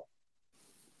phone.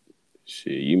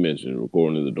 Shit, you mentioned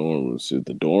recording in the dorm room. Shit,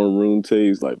 the dorm room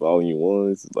tapes, like volume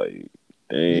 1, it's like,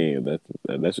 damn, that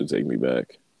should take me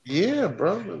back. Yeah,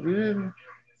 bro. We didn't,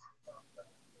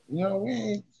 we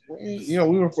were,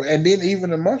 and then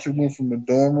even in March, we went from the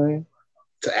dorm room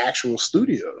to actual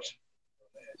studios.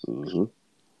 Mm-hmm.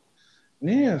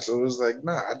 Yeah, so it was like,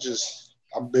 nah,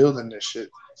 I'm building this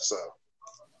shit. So,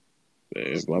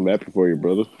 man, I'm happy for you,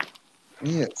 brother.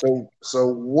 Yeah. So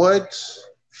what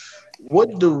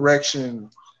direction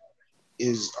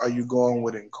are you going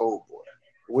with in Cold Boy?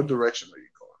 What direction are you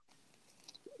going?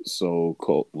 So,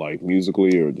 like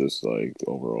musically, or just like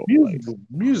overall?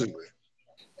 Musically.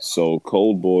 So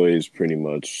Cold Boy is pretty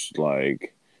much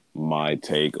like my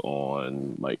take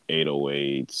on like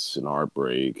 808s and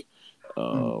Heartbreak,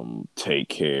 Take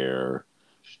Care,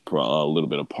 a little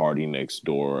bit of Party Next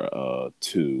Door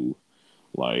 2.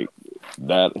 Like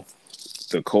that,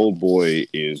 the Cold Boy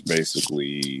is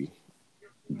basically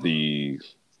the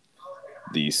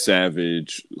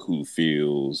savage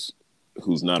who's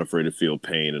not afraid to feel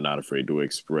pain and not afraid to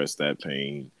express that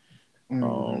pain.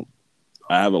 Mm-hmm.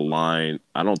 I have a line,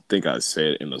 I don't think I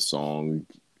said it in the song,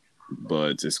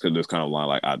 but just because this kind of line,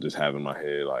 like I just have in my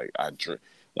head, like I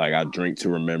drink to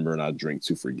remember and I drink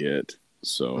to forget.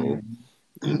 So,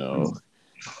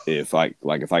 if I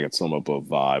could sum up a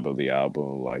vibe of the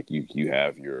album, like you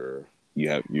have your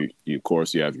love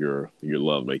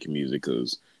making music,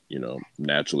 because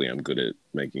naturally I'm good at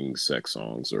making sex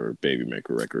songs or baby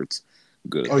maker records.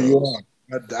 Good at those. You are?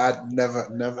 I never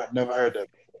heard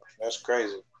that before. That's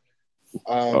crazy.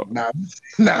 Now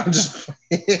I'm just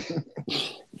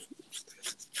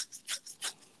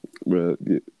but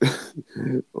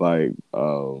like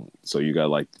so you got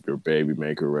like your baby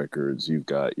maker records, you've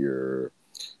got your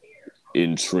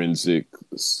intrinsic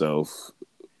self,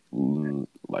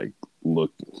 like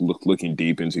looking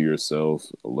deep into yourself,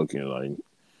 looking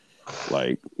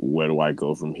like where do I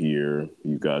go from here?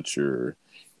 You got your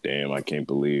damn, I can't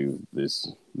believe this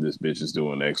bitch is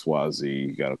doing XYZ.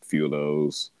 You got a few of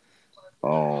those.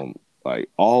 Like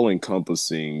all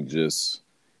encompassing, just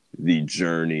the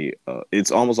journey.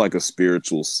 It's almost like a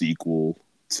spiritual sequel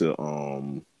to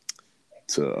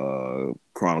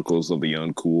Chronicles of the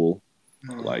Uncool.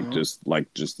 Mm-hmm.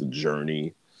 like just the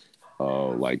journey.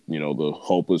 The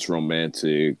hopeless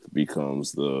romantic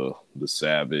becomes the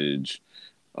savage,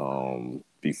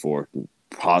 before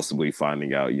possibly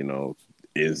finding out,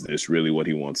 is this really what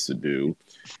he wants to do?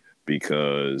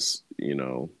 Because,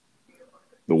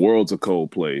 the world's a cold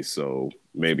place, so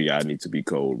maybe I need to be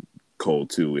cold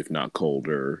too, if not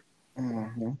colder.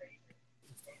 Mm-hmm.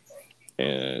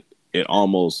 And it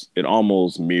almost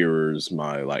mirrors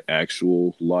my like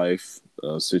actual life,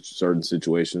 certain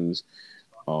situations.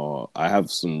 I have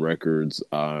some records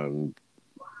I'm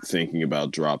thinking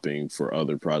about dropping for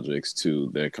other projects too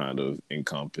that kind of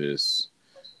encompass,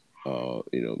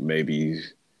 maybe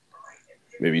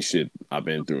shit I've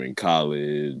been through in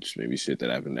college, maybe shit that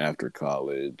happened after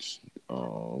college.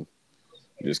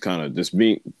 Just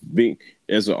being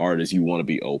as an artist, you want to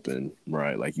be open,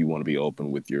 right? Like you want to be open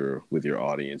with your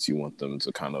audience. You want them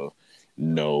to kind of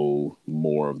know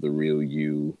more of the real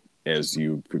you, as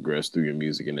you progress through your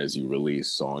music and as you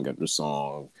release song after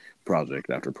song, project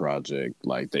after project,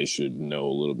 like they should know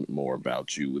a little bit more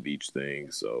about you with each thing.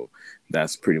 So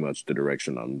that's pretty much the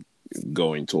direction I'm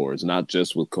going towards, not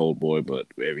just with Cold Boy, but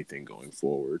everything going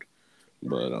forward.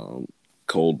 But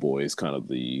Cold Boy is kind of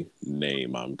the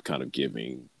name I'm kind of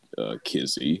giving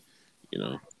Kizzy, you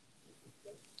know.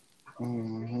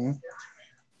 Mm-hmm.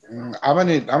 How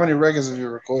many records have you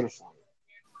recorded for?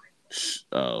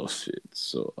 Oh shit,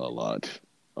 so a lot.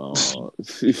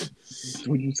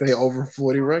 Would you say over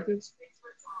 40 records?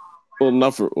 Well,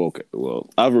 not for okay. Well,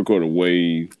 I've recorded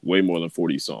way more than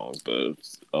 40 songs, but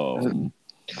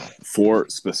for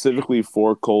specifically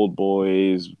for Cold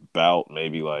Boys, about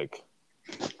maybe like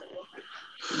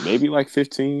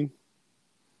 15.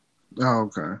 Oh,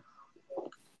 okay.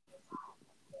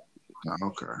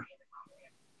 Okay.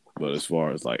 But as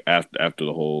far as like after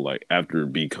the whole like after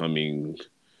becoming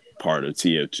part of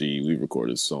TFG, we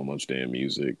recorded so much damn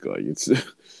music. Like it's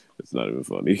not even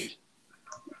funny.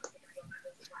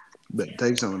 Better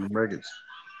take some of them records.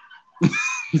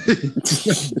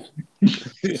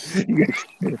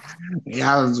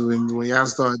 When y'all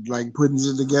start like putting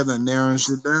shit together and narrowing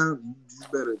shit down,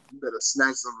 you better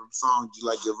snatch some of them songs you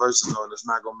like your verses on. It's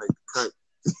not gonna make the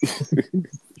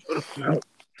cut.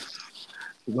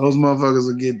 Those motherfuckers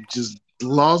will get just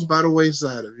lost by the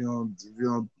wayside if you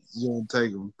don't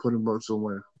take them, put them up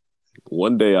somewhere.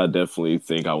 One day I definitely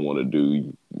think I want to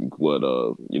do what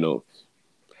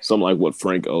something like what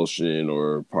Frank Ocean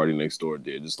or Party Next Door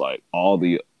did, just like all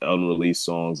the unreleased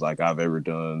songs like I've ever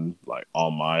done, like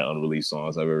all my unreleased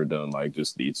songs I've ever done, like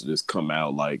just need to just come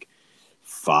out like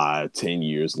 5-10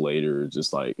 years later,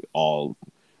 just like all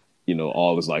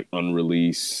this like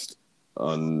unreleased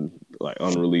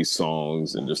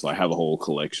songs, and just like have a whole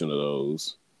collection of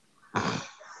those.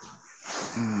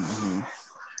 Mm-hmm.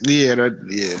 Yeah.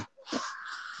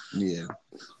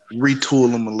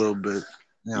 Retool them a little bit.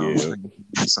 Yeah.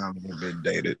 Sound a bit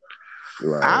dated.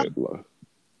 Right. How did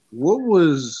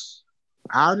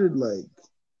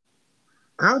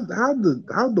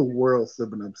the world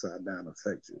flipping upside down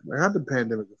affect you? Like, how did the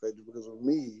pandemic affect you? Because with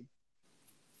me,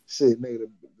 shit, nigga,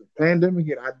 the pandemic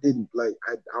hit. I didn't like.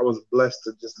 I was blessed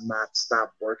to just not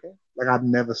stop working. Like, I'd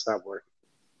never stopped working.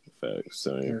 Facts,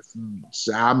 same.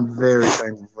 So I'm very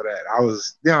thankful for that. I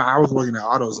was working at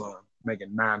AutoZone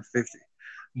making $9.50,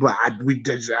 but I'm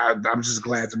just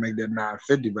glad to make that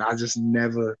 $9.50. But I just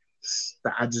never.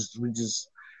 I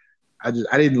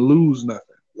didn't lose nothing.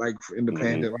 Like in the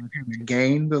pandemic, I kind of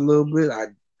gained a little bit. I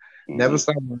never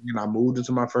stopped working. I moved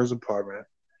into my first apartment.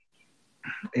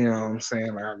 You know what I'm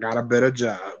saying? Like, I got a better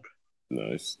job.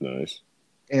 Nice. You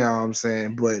know what I'm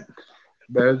saying? But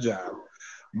better job.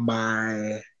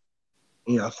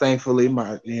 Thankfully,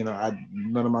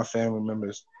 none of my family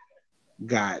members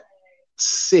got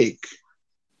sick.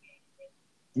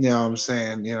 You know what I'm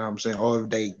saying? Or if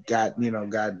they got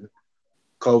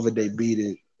COVID, they beat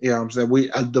it. You know what I'm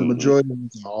saying? The majority of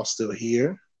us are all still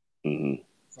here. Mm-hmm.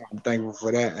 So I'm thankful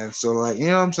for that. And so, like, you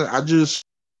know what I'm saying? I just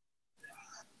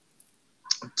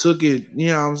took it, you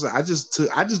know what I'm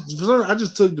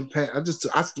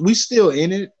saying? We still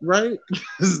in it, right?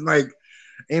 It's like,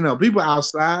 people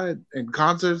outside and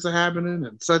concerts are happening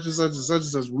and such and such and such and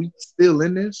such. We still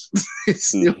in this. It's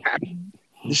still happening.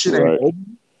 This shit ain't over.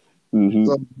 Mm-hmm.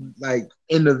 So, like,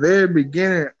 in the very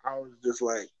beginning, I was just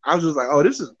like, oh,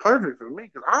 this is perfect for me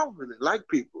because I don't really like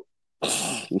people.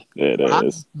 It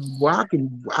is. I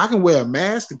can wear a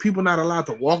mask and people not allowed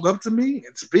to walk up to me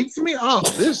and speak to me. Oh,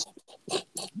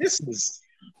 this is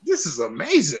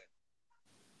amazing.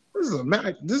 This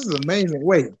is amazing.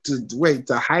 Wait,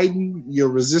 to heighten your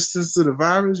resistance to the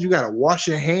virus, you gotta wash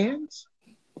your hands.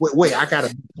 Wait, I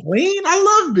gotta be clean.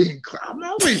 I love being clean. I'm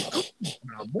always clean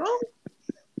now, bro.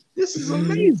 This is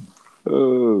amazing.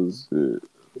 Oh shit.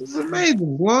 This is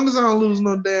amazing. As long as I don't lose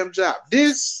no damn job.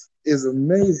 This is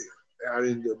amazing. I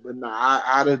didn't do it. But nah,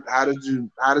 how did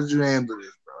you handle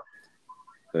this,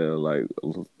 bro? Yeah,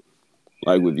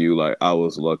 like with you, like I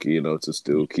was lucky, to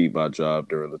still keep my job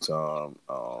during the time.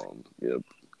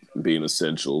 Being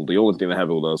essential. The only thing that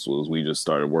happened with us was we just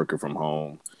started working from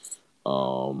home.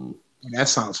 That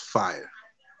sounds fire.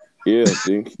 Yeah, I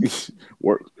think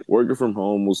working from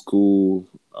home was cool.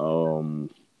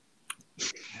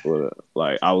 But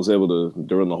like I was able to,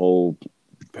 during the whole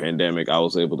pandemic, I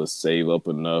was able to save up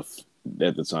enough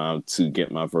at the time to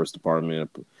get my first apartment.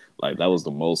 Like that was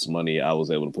the most money I was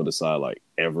able to put aside like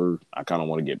ever. I kind of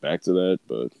want to get back to that,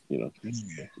 but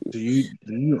Do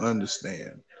you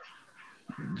understand?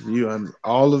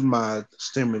 All of my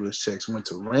stimulus checks went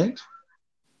to rent,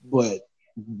 but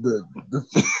the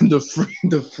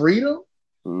freedom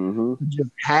Just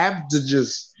have to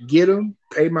just get them,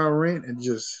 pay my rent, and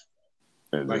just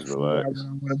like just what I relax.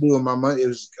 want to do with my money. It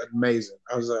was amazing.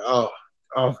 I was like, oh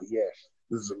yes,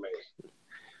 this is amazing.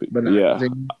 But Yeah,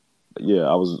 yeah.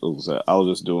 I was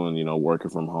just doing, working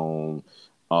from home.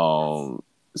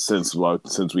 Since we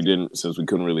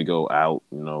couldn't really go out,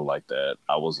 like that.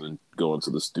 I wasn't going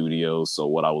to the studio, so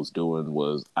what I was doing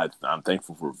was I'm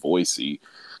thankful for Voicey,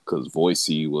 because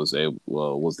Voicey was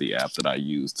the app that I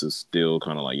used to still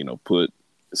kind of like put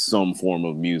some form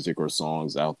of music or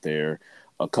songs out there.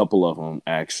 A couple of them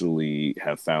actually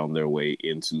have found their way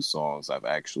into songs I've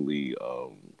actually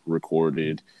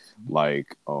recorded,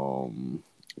 like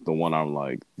the one I'm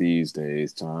like, these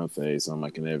days, time fades, something I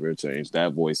can never change.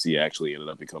 That voice, he actually ended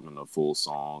up becoming a full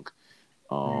song.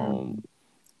 And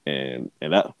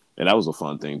that was a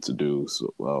fun thing to do.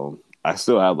 So I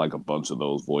still have like a bunch of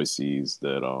those voices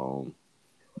that on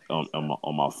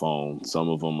my phone. Some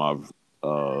of them I've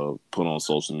put on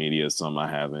social media, some I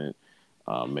haven't.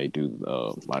 Might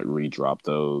redrop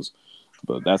those.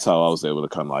 But that's how I was able to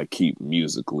kind of like keep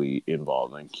musically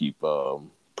involved and keep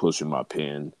pushing my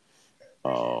pen.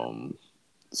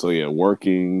 So yeah,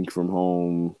 working from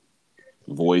home,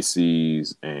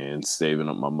 voices, and saving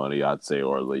up my money, I'd say,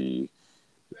 are the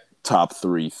top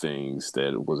three things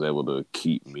that was able to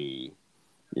keep me,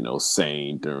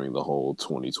 sane during the whole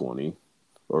 2020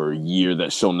 or year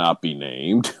that shall not be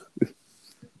named.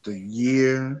 The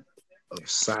year of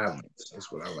silence.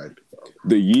 That's what I like to call it.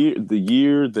 The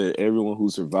year that everyone who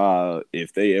survived,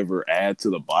 if they ever add to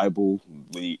the Bible,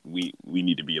 we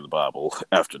need to be in the Bible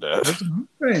after that.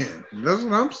 That's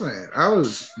what I'm saying.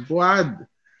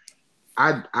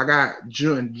 I got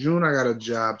June. I got a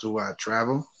job to where I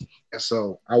travel, and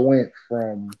so I went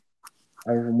from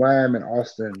where I am in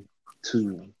Austin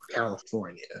to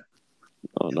California.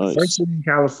 Oh, nice. The first thing in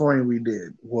California we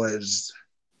did was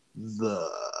the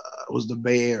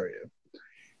Bay Area,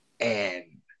 and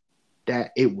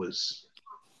that it was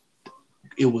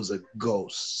a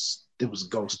ghost. It was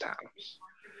ghost towns.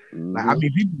 Like, I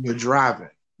mean, people were driving,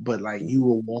 but like you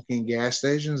were walking gas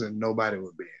stations and nobody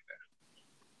would be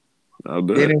in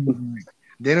there.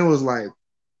 Then it was like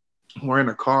we're in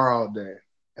a car all day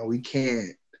and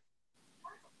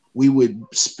we would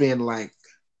spend like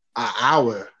an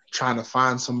hour trying to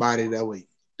find somebody that would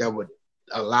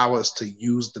allow us to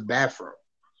use the bathroom.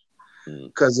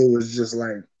 Because it was just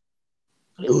like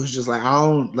everybody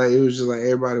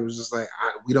was just like,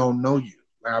 we don't know you.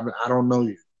 Like, I don't know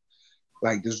you.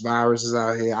 Like, this virus is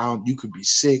out here. You could be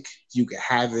sick. You could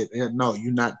have it. And no,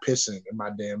 you're not pissing in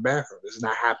my damn bathroom. It's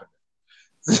not happening.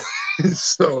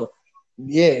 So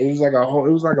yeah, it was like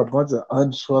a bunch of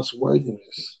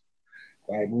untrustworthiness.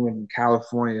 Like, we went in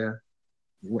California.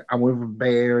 I went from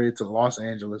Bay Area to Los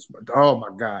Angeles, but oh my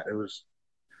God, it was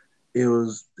in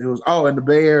the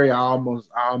Bay Area. I almost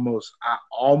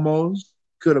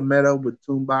could have met up with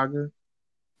Tumbaga,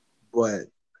 but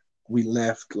we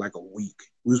left like a week.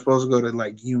 We were supposed to go to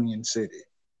like Union City,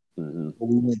 but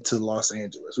we went to Los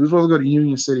Angeles. We were supposed to go to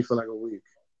Union City for like a week,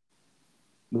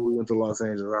 but we went to Los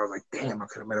Angeles. I was like, damn, I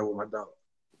could have met up with my dog.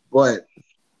 But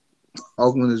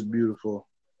Oakland is beautiful.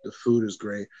 The food is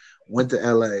great. Went to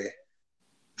LA.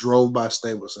 Drove by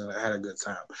Staples and I had a good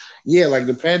time. Yeah, like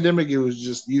the pandemic, it was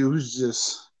just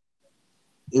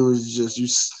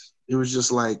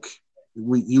like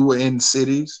you were in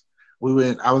cities.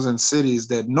 I was in cities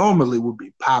that normally would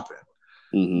be popping,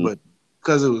 but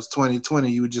because it was 2020,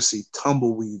 you would just see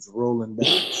tumbleweeds rolling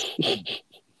down.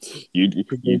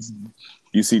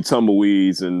 You see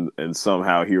tumbleweeds and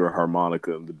somehow hear a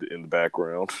harmonica in the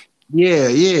background. Yeah.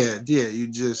 You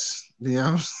just, you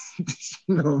know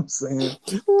what I'm saying?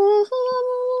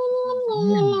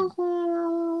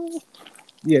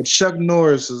 Yeah, Chuck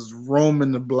Norris is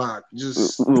roaming the block.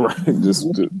 Just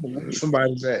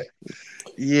somebody's at.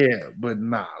 Yeah, but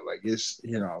nah, like it's,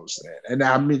 you know what I'm saying. And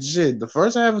I mean, shit, the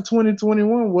first half of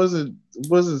 2021 wasn't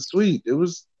sweet. It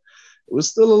was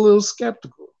still a little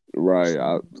skeptical. Right.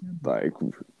 Like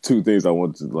two things I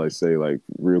want to like say like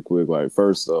real quick. Like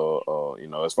first,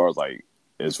 as far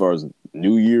as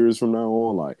New Year's from now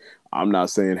on, like I'm not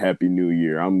saying Happy New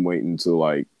Year. I'm waiting till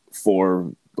like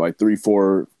 3,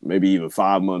 4, maybe even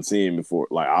 5 months in before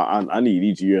like I need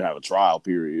each year to have a trial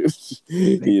period.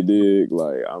 You dig?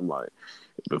 Like I'm like,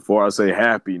 before I say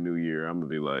Happy New Year, I'm gonna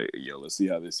be like, yo, let's see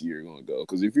how this year gonna go.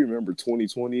 Because if you remember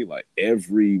 2020, like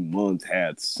every month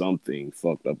had something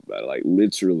fucked up about it. Like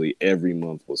literally every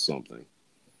month was something.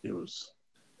 It was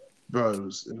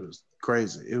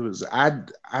crazy. It was I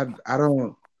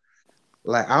don't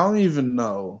even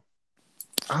know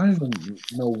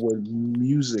what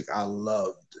music I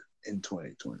loved in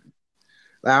 2020.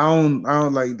 I don't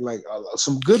like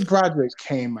some good projects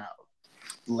came out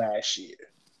last year,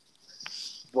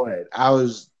 but I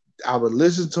would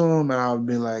listen to them and I would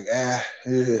be like, yeah.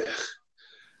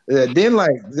 Yeah, then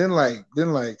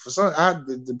for some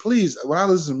please when I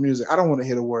listen to music, I don't want to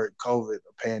hear the word COVID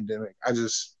or pandemic. I was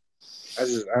just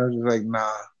like, nah.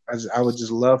 I would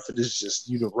just love for this just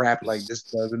you to rap like this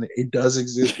doesn't it does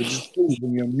exist, but just please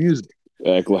in your music.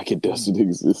 Act like it doesn't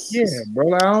exist. Yeah,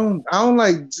 bro. I don't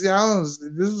like see, I don't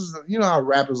this is you know how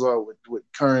rappers are with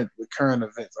current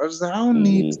events. I was just like, I don't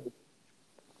need to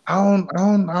I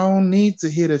don't need to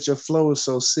hear that your flow is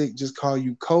so sick, just call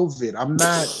you COVID. I'm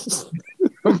not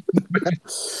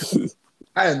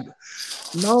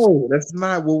no, that's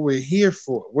not what we're here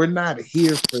for. We're not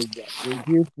here for that. We're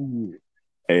here for you.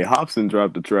 Hey, Hobson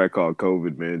dropped a track called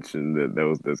 "COVID Mansion"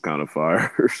 that's kind of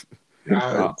fire.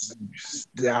 I,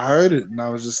 I heard it and I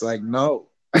was just like, no,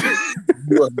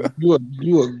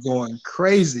 you are going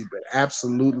crazy, but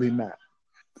absolutely not.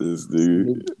 This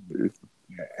dude,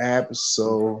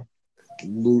 Absolutely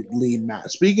not.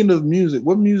 Speaking of music,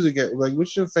 what music like?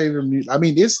 What's your favorite music? I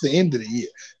mean, it's the end of the year.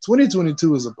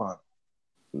 2022 is upon us.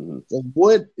 mm-hmm. So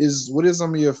what is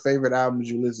some of your favorite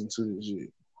albums you listen to this year?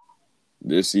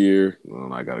 This year,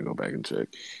 well, I gotta go back and check.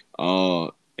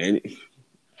 And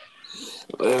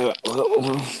I'm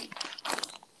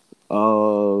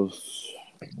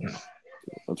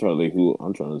trying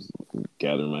to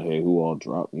gather in my head who all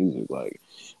dropped music. Like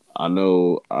I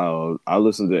know I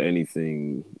listen to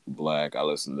anything Black. I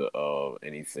listen to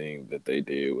anything that they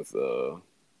did with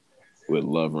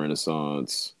Love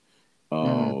Renaissance.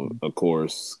 Of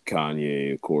course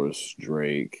Kanye, of course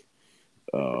Drake.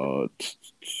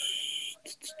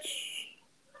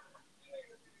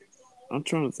 I'm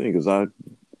trying to think because I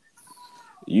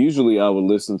would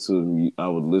listen to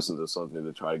something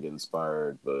to try to get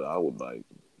inspired, but I would like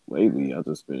lately I've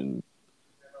just been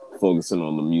focusing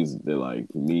on the music that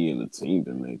like me and the team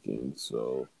been making.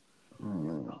 So,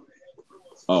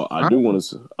 I do want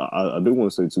to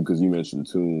say too because you mentioned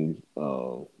Toon,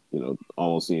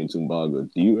 almost seeing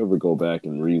Toombaga. Do you ever go back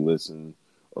and re-listen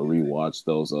or re-watch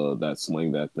those that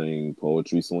Slang That Thing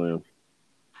poetry slam?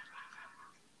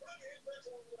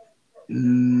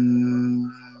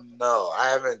 No,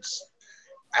 I haven't.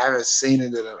 I haven't seen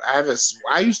it.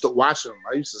 I used to watch them.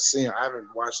 I used to see them. I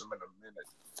haven't watched them in a minute.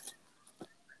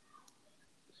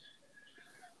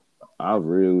 I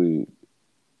really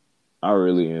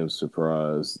am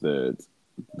surprised that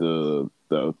the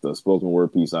spoken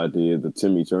word piece I did, the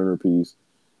Timmy Turner piece.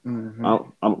 Mm-hmm. I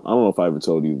don't know if I ever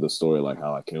told you the story, like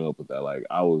how I came up with that. Like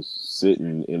I was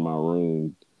sitting in my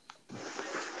room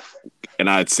and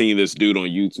I had seen this dude on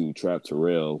YouTube, Trap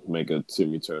Terrell, make a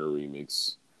Timmy Turner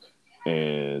remix.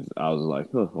 And I was like,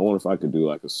 I wonder if I could do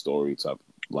like a story type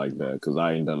like that. Cause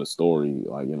I ain't done a story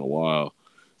like in a while.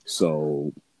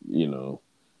 So,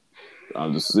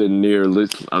 I'm just sitting here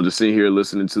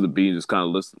listening to the beat and just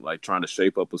kind of like trying to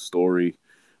shape up a story.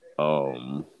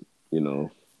 And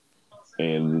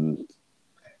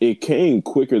it came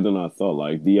quicker than I thought.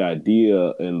 Like the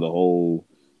idea and the whole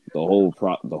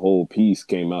piece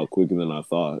came out quicker than I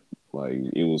thought. Like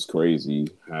it was crazy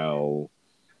how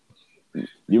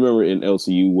you remember in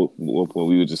LCU when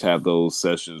we would just have those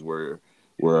sessions where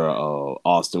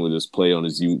Austin would just play on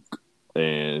his uke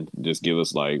and just give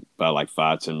us like about like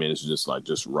 5-10 minutes to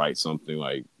just write something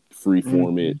like free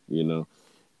form it, It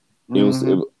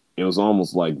was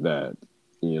almost like that,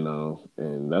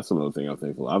 and that's another thing I'm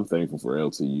thankful. I'm thankful for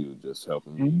LTU just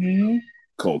helping me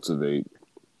cultivate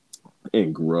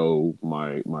and grow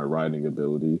my writing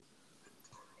ability.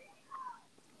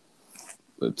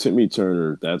 But Timmy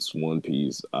Turner, that's one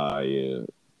piece I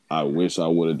wish I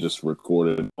would have just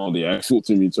recorded on the actual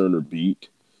Timmy Turner beat.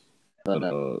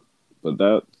 But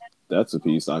that's a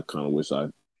piece I kind of wish I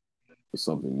did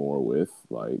something more with.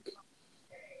 Like,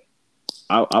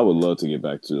 I would love to get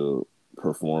back to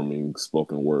performing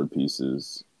spoken word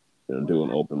pieces and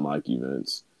doing open mic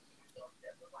events.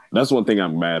 That's one thing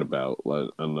I'm mad about. Like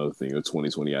another thing, in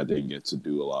 2020, I didn't get to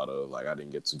do a lot of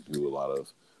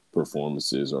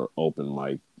performances or open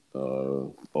mic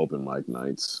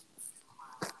nights.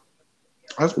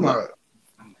 That's my.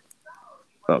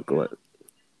 Oh, go ahead.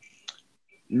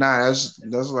 Nah, that's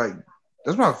my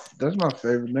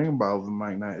favorite thing about open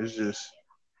mic night. It's just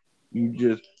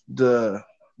the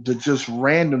just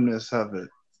randomness of it.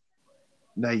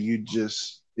 That you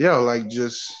just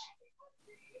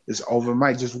it's over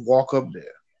mic. Just walk up there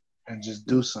and just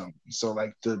do something. So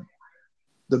like the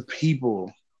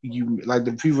people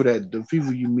the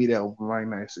people you meet at open mic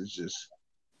nights is just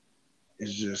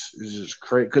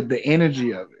crazy. Cause the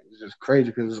energy of it is just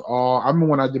crazy. Cause it's all. I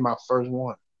remember when I did my first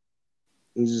one.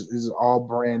 It was all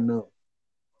brand new.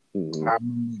 Mhm. I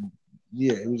mean,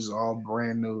 yeah, it was all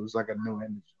brand new. It was like a new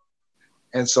energy.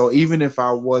 And so even if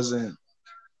I wasn't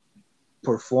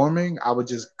performing, I would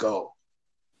just go.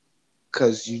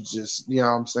 Cause you just, you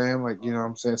know what I'm saying? Like, you know what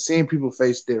I'm saying? Seeing people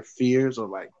face their fears or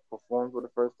like perform for the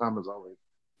first time is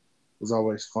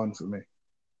always fun for me.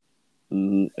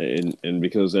 And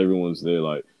because everyone's there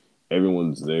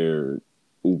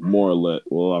more or less.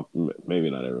 Well, maybe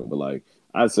not everyone, but like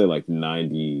I'd say like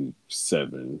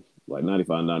 97, like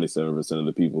 95, 97% of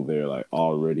the people there like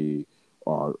already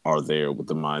are there with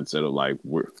the mindset of like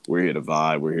we're here to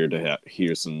vibe, we're here to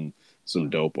hear some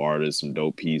dope artists, some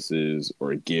dope pieces,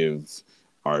 or give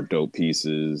our dope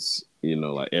pieces. You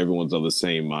know, like everyone's of the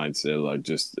same mindset, like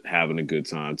just having a good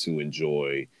time to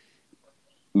enjoy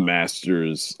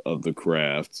masters of the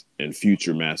craft and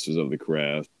future masters of the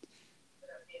craft,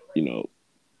 you know,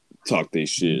 talk they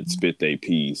shit, spit they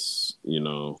piece, you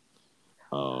know.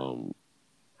 Um,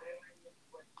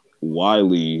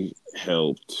 Wiley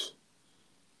helped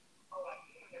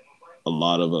a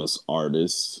lot of us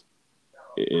artists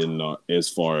in as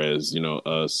far as, you know,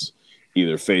 us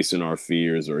either facing our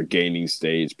fears or gaining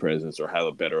stage presence or have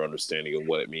a better understanding of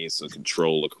what it means to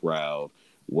control a crowd,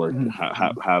 work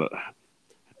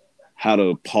how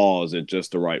to pause at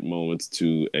just the right moments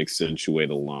to accentuate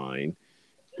a line,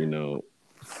 you know.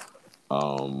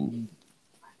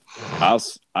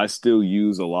 I still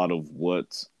use a lot of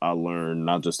what I learned,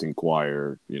 not just in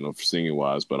choir, you know, for singing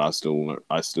wise, but I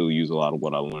still use a lot of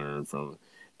what I learned from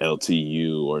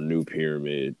LTU or New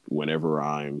Pyramid whenever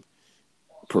I'm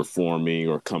performing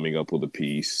or coming up with a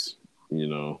piece, you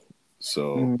know.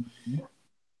 So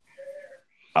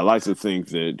I like to think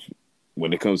that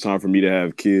when it comes time for me to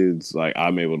have kids, like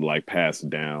I'm able to like pass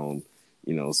down,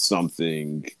 you know,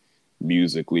 something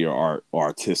musically or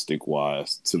artistic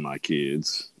wise to my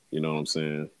kids. You know what I'm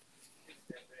saying?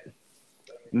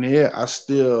 Yeah, I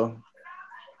still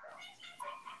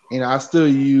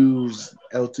use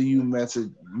LTU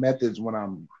methods when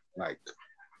I'm like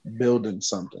building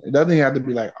something. It doesn't have to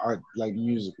be like art, like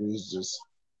music. It's just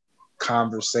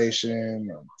conversation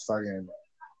or fucking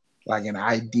like an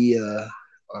idea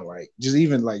or like just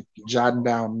even like jotting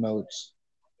down notes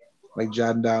of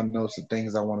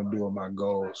things I want to do with my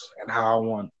goals and how I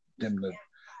want them to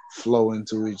flow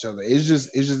into each other. It's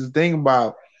just the thing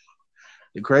about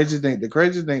the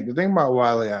thing about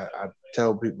Wiley, I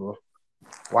tell people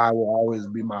why it will always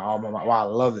be my alma mater, why I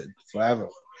love it forever,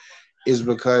 is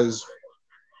because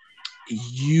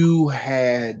you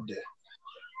had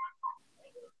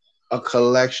a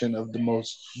collection of the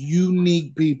most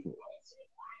unique people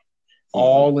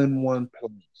all in one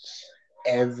place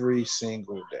every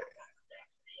single day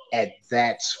at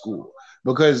that school.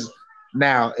 Because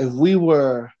now, if we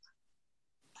were,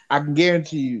 I can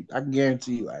guarantee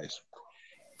you, Ice,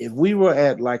 if we were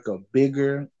at like a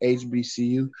bigger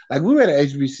HBCU, like we were at an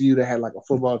HBCU that had like a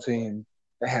football team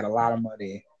that had a lot of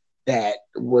money, that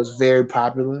was very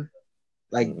popular,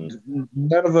 like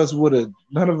none of us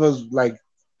like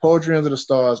Poetry Under the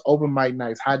Stars, open mic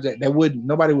nights, hijack,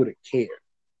 nobody would have cared.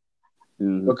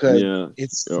 Because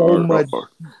it's so much.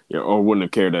 Or wouldn't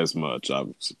have cared as much, I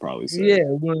would probably say. Yeah,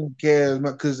 wouldn't care as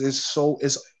much because it's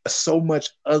so much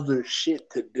other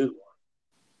shit to do.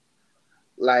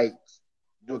 Like,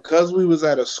 because we was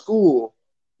at a school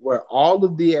where all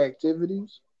of the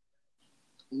activities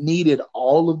needed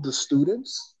all of the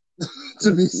students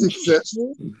to be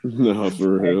successful. No,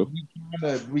 for real.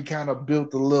 We kind of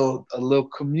built a little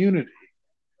community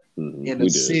in a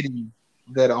city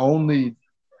that only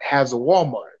has a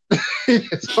Walmart.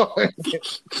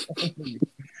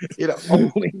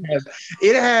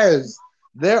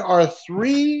 There are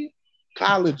 3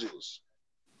 colleges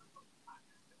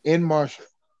in Marshall.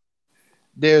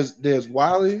 There's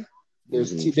Wiley,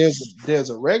 there's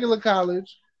a regular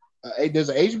college, there's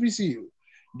an HBCU,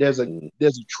 there's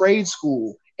a trade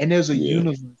school, and there's a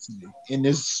university in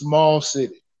this small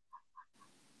city.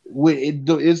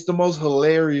 It's the most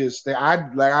hilarious thing.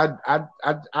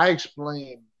 I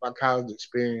explained my college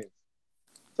experience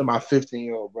to my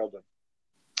 15-year-old brother,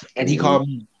 and he called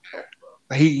me.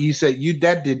 He said,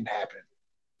 that didn't happen."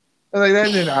 I was like,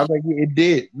 "That didn't." I was like, "It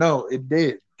did. No, it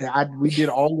did. We did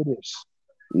all of this."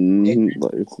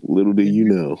 Like, little do you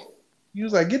know. He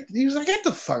was like, "Get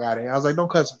the fuck out of here." I was like, "Don't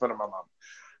cuss in front of my mom."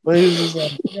 But he was just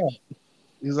like, "Yeah."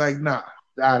 He was like, "Nah,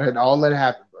 all that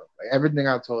happened, bro. Like, everything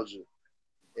I told you,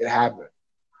 it happened.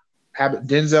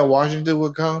 Denzel Washington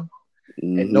would come,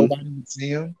 and nobody would see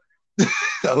him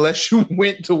unless you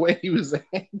went to where he was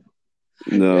at."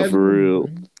 No, for real.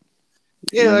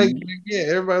 Yeah,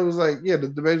 everybody was like, the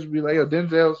debates would be like, "Yo,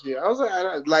 Denzel's here." I was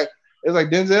like, it's like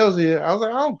Denzel's here. I was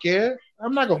like, I don't care.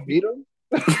 I'm not gonna beat him.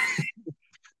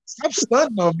 Stop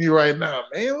stunting on me right now,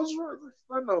 man. What's wrong?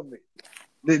 Stunting on me.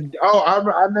 I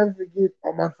never forget.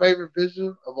 My favorite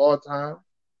picture of all time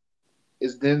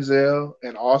is Denzel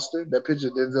and Austin. That picture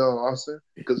of Denzel and Austin,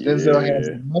 because Denzel has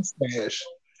a mustache.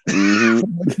 He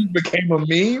became a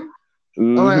meme.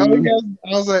 I'm like, I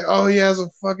was like, oh, he has a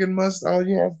fucking mustache. Oh,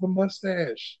 he has the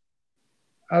mustache.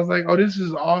 I was like, oh, this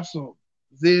is awesome.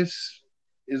 This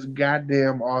is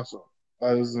goddamn awesome.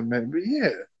 I was amazing. But yeah.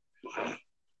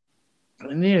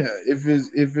 And yeah, if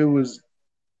it was,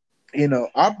 you know,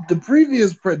 the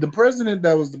president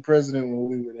that was the president when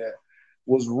we were there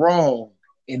was wrong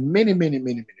in many, many,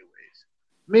 many, many ways.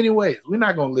 Many ways. We're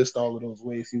not gonna list all of those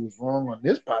ways he was wrong on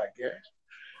this podcast.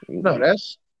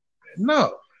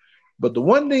 No. But the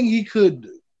one thing he could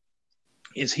do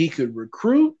is he could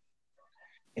recruit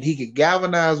and he could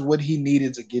galvanize what he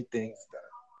needed to get things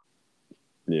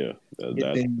done.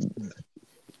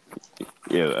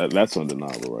 Yeah, that's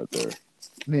undeniable right there.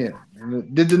 Yeah.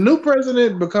 Did the new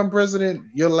president become president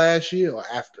your last year or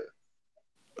after?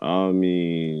 I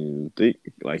mean,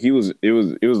 it was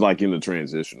like in the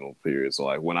transitional period. So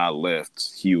like when I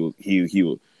left, he was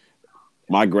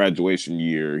my graduation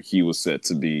year. He was set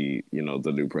to be, you know,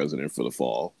 the new president for the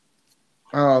fall.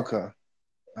 Oh, okay.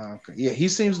 Yeah, he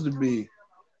seems to be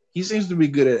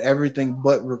good at everything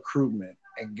but recruitment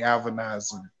and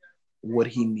galvanizing what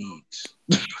he needs.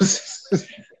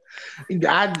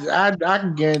 I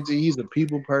can guarantee he's a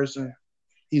people person.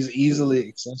 He's easily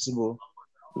accessible.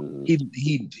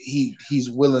 He's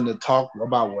willing to talk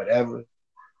about whatever.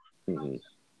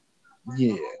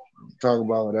 Yeah, talk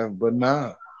about whatever. But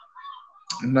nah,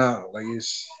 like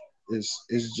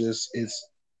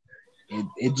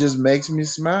it just makes me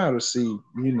smile to see, you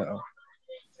know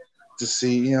what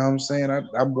I'm saying?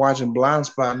 I'm watching Blind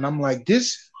Spot and I'm like,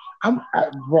 I'm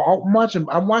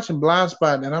watching Blind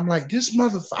Spot and I'm like, this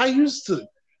motherfucker.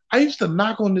 I used to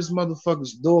knock on this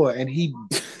motherfucker's door and he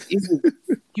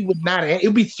would not.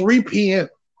 It'd be 3 p.m.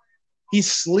 He's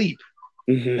asleep.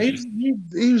 He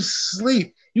was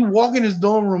asleep. You walk in his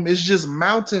dorm room, it's just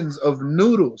mountains of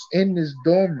noodles in this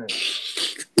dorm room.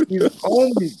 He's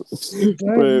only.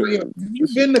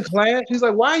 You've been to class. He's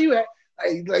like, why are you at?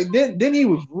 Then he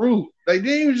was rude. Then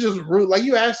he was just rude. Like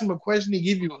you asked him a question, he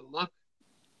give you a look.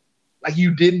 Like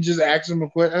you didn't just ask him a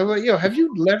question. I was like, yo, have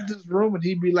you left this room? And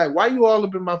he'd be like, why you all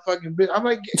up in my fucking bed? I'm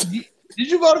like, did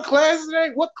you go to class today?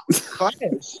 What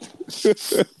class?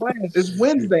 It's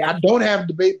Wednesday. I don't have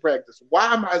debate practice.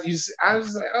 Why am I? I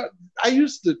was like, I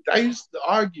used to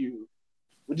argue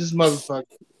with this motherfucker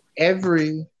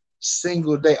every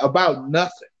single day about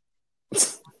nothing.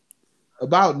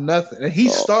 About nothing. And he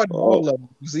started all of them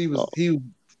because he was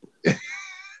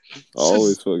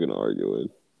always fucking arguing.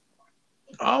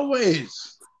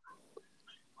 Always.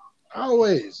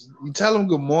 You tell him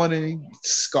good morning, he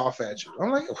scoff at you.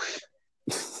 I'm like,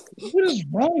 what is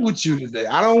wrong with you today?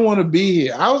 I don't want to be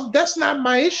here. That's not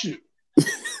my issue.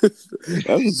 That's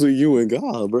between you and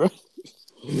God, bro.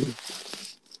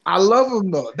 I love him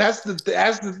though. That's the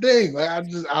thing. Like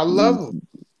I love him.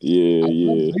 Yeah. I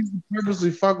used to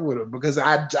purposely fuck with him because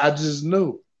I just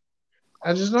knew.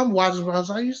 I'm watching. I was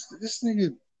like, this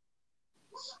nigga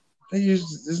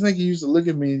used to look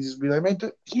at me and just be like, man,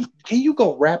 can you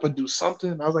go rap or do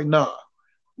something? I was like, nah,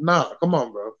 come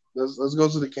on, bro. Let's go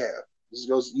to the cab. Let's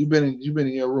go. You've been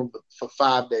in your room for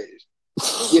 5 days.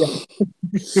 Yeah.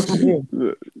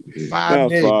 5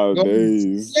 days. 5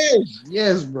 days.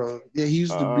 Yes, bro. Yeah, he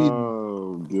used to be.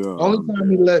 Oh, God.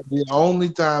 The only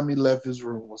time he left his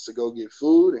room was to go get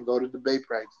food and go to debate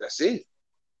practice.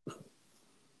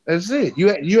 That's it.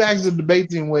 You asked the debate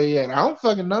team where he at. I don't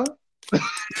fucking know.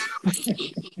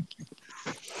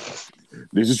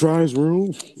 Did you try his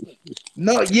room?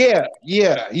 No, yeah.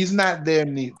 He's not there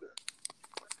neither.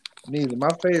 My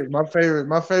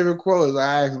favorite quote is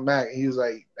I asked Mac. He was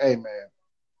like, "Hey man,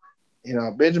 you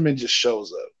know Benjamin just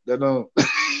shows up. That don't. I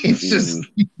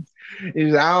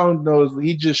don't know.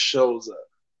 He just shows up.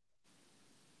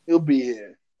 He'll be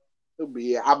here.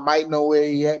 I might know where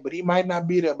he at, but he might not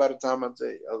be there by the time I tell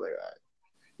you." I was like, all right.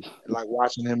 And like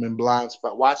watching him in Blind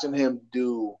Spot, watching him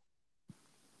do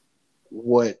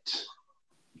what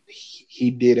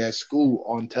he did at school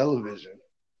on television,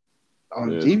 on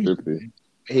TV.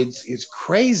 It's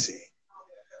crazy.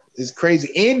 It's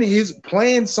crazy. In his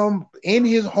hometown.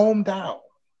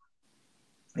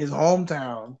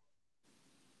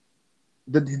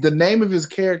 The name of his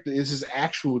character is his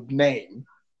actual name.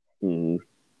 Mm-hmm.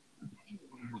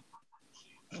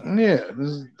 Yeah, this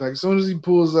is, like as soon as he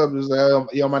pulls up, it's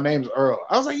like, yo, my name's Earl.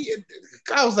 I was like,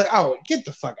 oh, get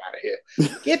the fuck out of here.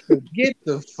 Get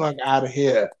the fuck out of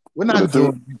here. We're not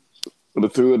doing this.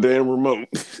 But threw a damn remote.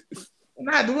 We're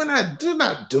not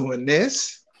doing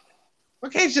this. Why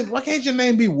can't your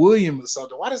name be William or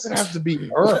something? Why does it have to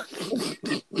be Earl?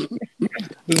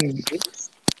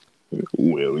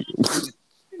 William.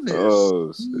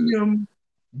 Oh, shit. William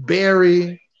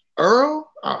Barry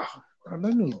Earl. Oh, I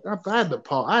had to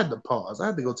pause. I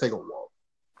had to go take a walk.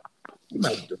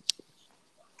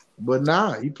 But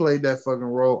nah, he played that fucking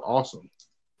role awesome.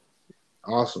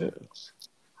 Awesome. Yeah.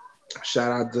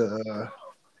 Shout out to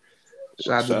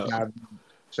Ben.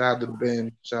 Shout out to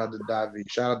Ben. Shout out to Davy.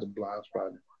 Shout out to Blobs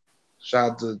probably.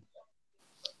 Shout out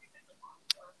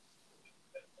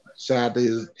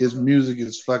to his music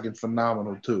is fucking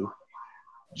phenomenal too.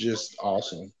 Just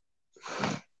awesome.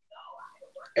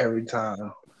 Every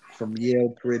time. From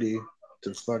Yale Pretty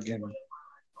to fucking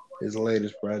his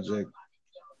latest project.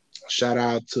 Shout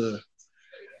out to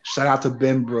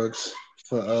Ben Brooks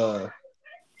for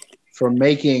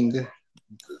making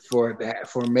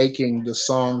the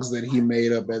songs that he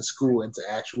made up at school into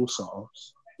actual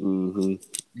songs. Mm-hmm.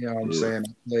 You know what I'm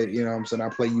saying? I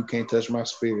play You Can't Touch My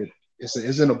Spirit. It's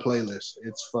in a playlist.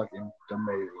 It's fucking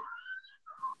amazing.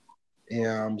 You know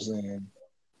what I'm saying?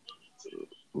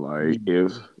 Like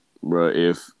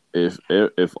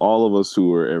if all of us who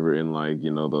were ever in like, you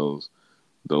know,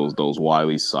 those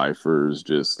Wiley ciphers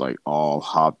just like all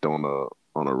hopped on a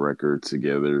record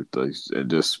together and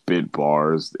just spit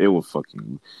bars, it would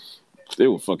fucking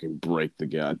break the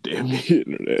goddamn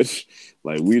internet.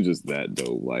 Like we just that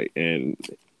dope. Like and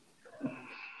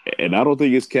I don't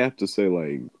think it's capped to say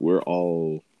like we're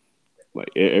all like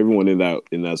everyone in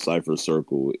that cipher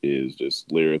circle is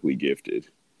just lyrically gifted.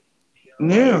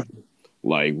 Yeah.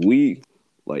 Like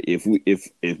if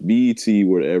BET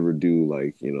were to ever do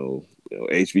like, you know,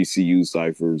 HBCU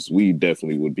ciphers, we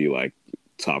definitely would be like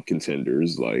top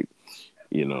contenders. Like,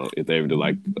 you know, if they ever do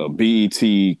like a BET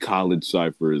college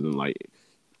ciphers and like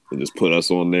and just put us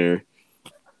on there,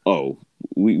 oh,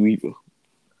 we've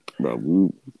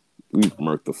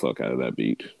murked the fuck out of that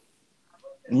beat.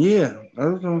 Yeah,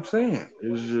 that's what I'm saying.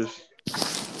 It's just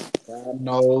I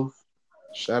know.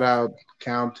 Shout out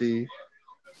County.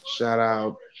 Shout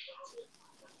out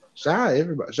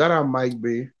everybody. Shout out Mike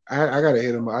B. I gotta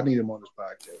hit him. I need him on this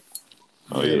podcast.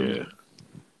 Oh yeah.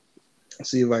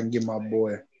 See if I can get my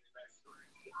boy.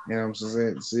 You know what I'm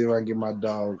saying? See if I can get my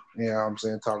dog. You know what I'm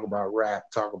saying? Talk about rap.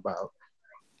 Talk about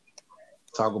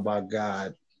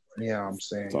God. You know what I'm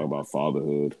saying? Talk about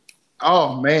fatherhood.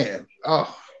 Oh man.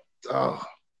 Oh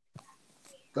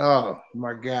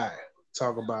my guy.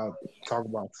 Talk about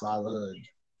fatherhood.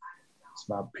 It's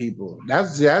about people.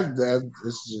 It's you know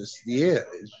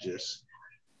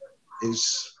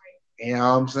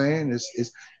what I'm saying?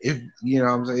 It's if you know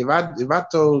what I'm saying,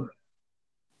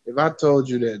 if I told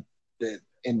you that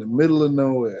in the middle of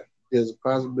nowhere there's a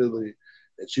possibility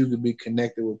that you could be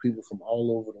connected with people from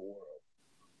all over the world,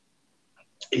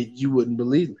 you wouldn't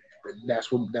believe me. But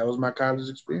that was my college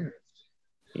experience.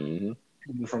 Mm-hmm.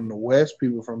 People from the West,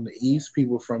 people from the East,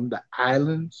 people from the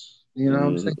islands. You know what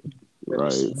I'm saying?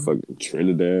 Right, fucking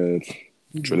Trinidad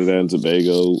and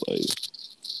Tobago, like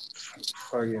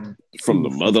fucking from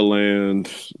the motherland,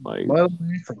 like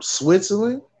from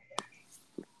Switzerland,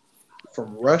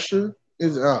 from Russia.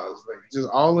 It's like just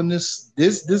all in this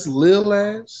little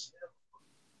ass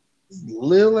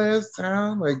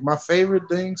town. Like my favorite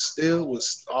thing still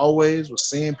was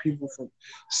seeing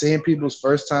people's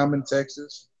first time in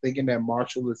Texas, thinking that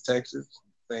Marshall is Texas,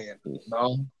 saying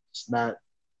no, it's not,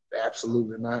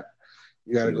 absolutely not.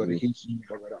 You gotta go to Houston, you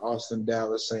gotta go to Austin,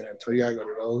 Dallas, San Antonio. You gotta go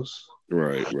to those.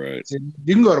 Right. You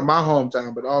can go to my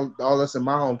hometown, but all that's in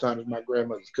my hometown is my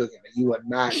grandmother's cooking, and you are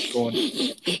not going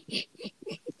to.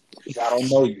 I don't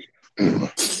know you.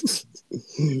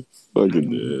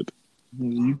 Fucking dead.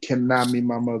 You cannot meet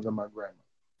my mother and my grandma.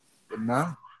 But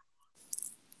now.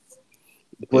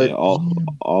 But yeah,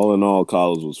 all in all,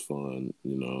 college was fun,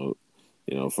 you know,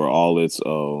 for all its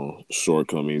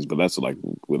shortcomings, but that's like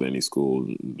with any school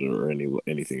or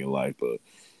anything in life. But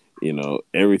you know,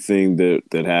 everything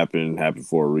that happened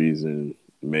for a reason.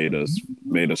 Made us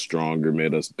stronger,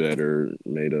 made us better,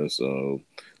 made us a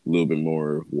little bit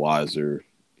more wiser.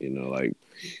 You know, like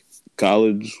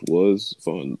college was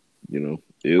fun. You know,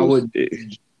 wouldn't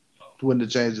have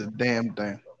changed a damn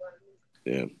thing.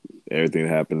 Yeah, everything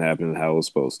happened how it was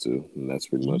supposed to, and that's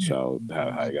pretty much how you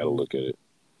got to look at it.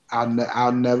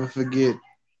 I'll never forget.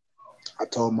 I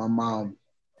told my mom,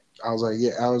 I was like,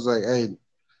 hey,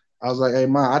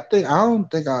 Mom, I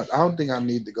don't think I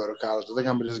need to go to college. I think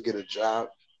I'm gonna just get a job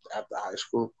after high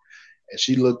school. And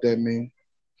she looked at me.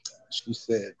 She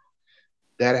said,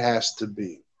 "That has to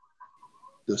be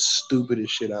the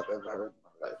stupidest shit I've ever heard in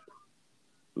my life."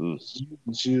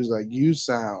 She was like, "You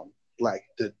sound like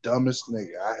the dumbest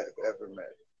nigga I have ever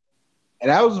met." And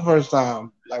that was the first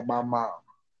time, like, my mom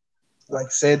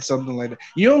like said something like that.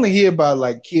 You only hear about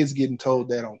like kids getting told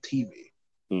that on TV,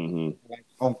 like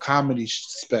on comedy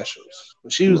specials.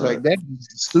 But she was like, "That is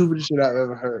the stupidest shit I've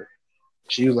ever heard."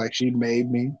 She was like, she made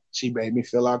me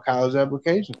fill out college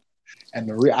application.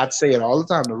 And I'd say it all the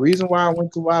time. The reason why I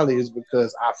went to Wiley is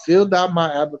because I filled out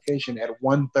my application at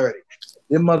 1:30.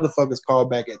 Them motherfuckers called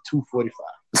back at 2:45.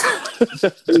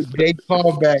 They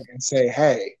call back and say,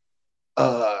 "Hey,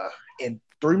 in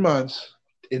 3 months,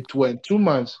 in 2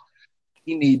 months,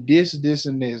 he need this, this,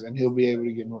 and this, and he'll be able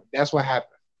to get more." That's what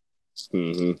happened.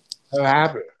 That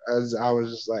happened. I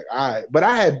was just like, all right. But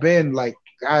I had been like,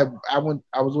 I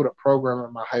was with a program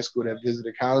at my high school that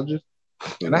visited colleges,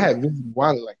 and I had visited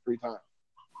Wiley like 3 times.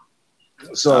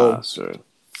 So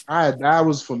I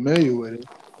was familiar with it,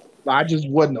 but I just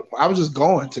wasn't. I was just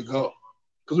going to go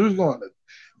because we was going to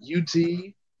UT,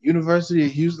 University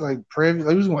of Houston, like Prairie. Like,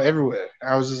 we was going everywhere.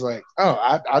 I was just like,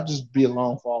 oh, I'll just be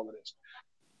along for all of this.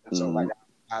 And so like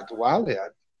I got to Wiley,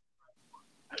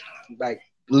 like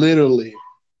literally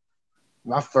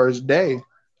my first day,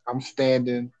 I'm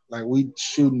standing like we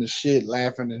shooting the shit,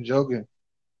 laughing and joking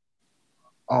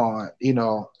on,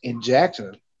 in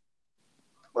Jackson,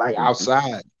 like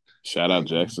outside. Shout out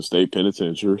Jackson State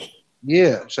Penitentiary.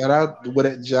 Yeah, shout out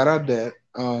that.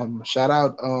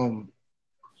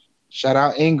 Shout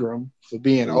out Ingram for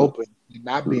being open and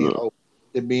not being open.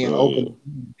 They're being open,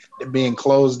 they're being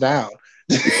closed down.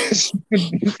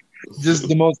 Just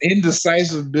the most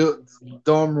indecisive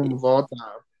dorm room of all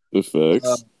time. The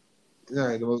facts.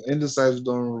 The most indecisive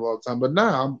dorm room of all time. But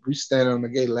now we standing on the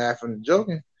gate laughing and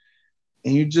joking,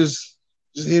 and you just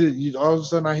hit it. All of a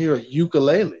sudden, I hear a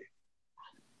ukulele,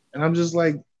 and I'm just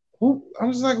like, who?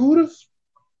 I'm just like,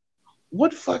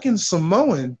 what fucking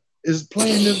Samoan is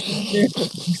playing this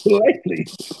ukulele?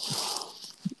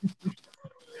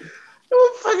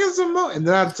 What fucking Samoan? And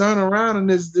then I turn around and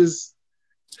there's this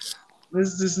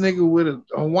nigga with a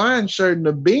Hawaiian shirt and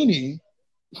a beanie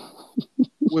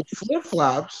with flip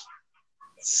flops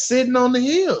sitting on the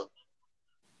hill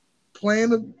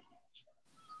playing a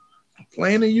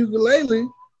ukulele.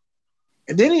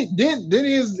 And then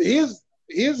here's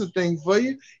the thing for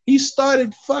you. He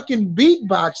started fucking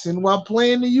beatboxing while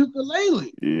playing the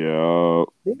ukulele. Yeah.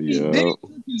 Then he took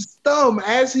his thumb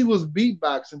as he was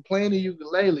beatboxing, playing the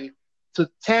ukulele to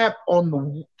tap on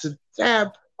the.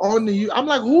 I'm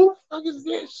like, who the fuck is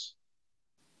this?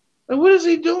 And what is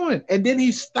he doing? And then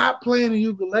he stopped playing the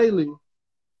ukulele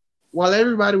while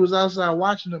everybody was outside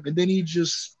watching him, and then he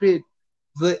just spit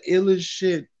the illest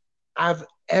shit I've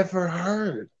ever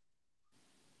heard.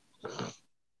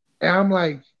 And I'm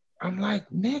like,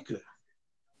 nigga,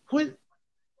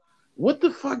 what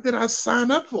the fuck did I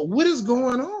sign up for? What is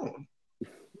going on?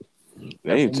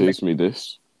 They ain't teach me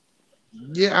this.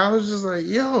 Yeah, I was just like,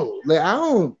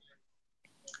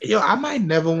 I might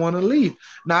never want to leave.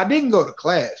 Now I didn't go to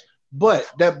class, but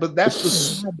that's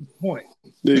beside the point.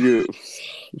 Nigga.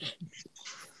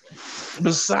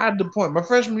 Beside the point. My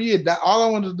freshman year, all I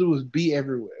wanted to do was be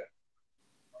everywhere.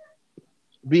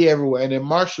 Be everywhere. And in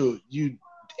Marshall,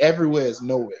 everywhere is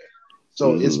nowhere.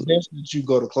 So it's best that you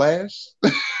go to class.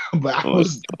 But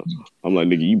I'm like,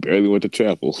 nigga, you barely went to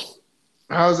chapel.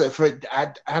 I was like,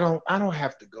 I don't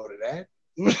have to go to that.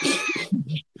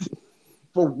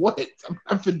 For what?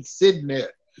 I'm been sitting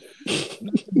there.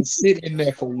 I'm sitting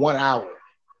there for 1 hour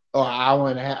or an hour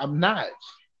and a half. I'm not.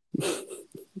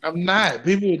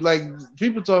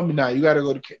 People told me, now you got to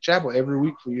go to chapel every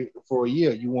week for a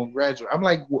year. You won't graduate. I'm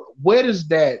like, where is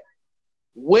that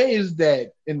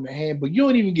in the handbook? You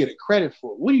don't even get a credit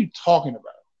for it. What are you talking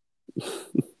about?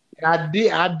 And I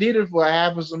did it for a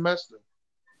half a semester.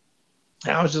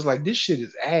 And I was just like, this shit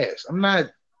is ass. I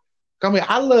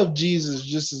love Jesus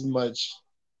just as much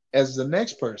as the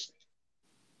next person.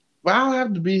 But I don't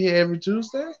have to be here every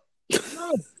Tuesday.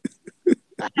 No.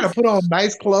 I gotta put on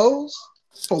nice clothes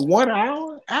for 1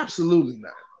 hour? Absolutely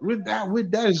not.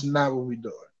 That is not what we're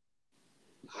doing.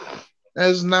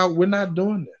 We're not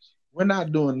doing this. We're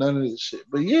not doing none of this shit.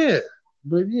 But yeah,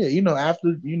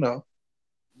 after,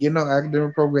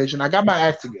 academic probation, I got my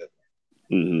act together.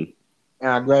 And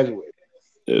I graduated.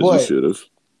 As you should have.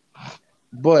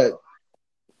 But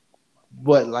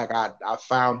like I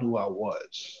found who I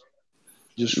was.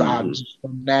 Just from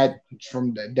that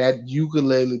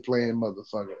ukulele playing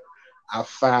motherfucker,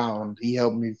 he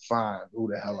helped me find who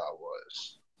the hell I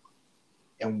was.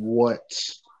 And what,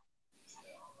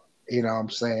 I'm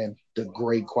saying, the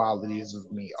great qualities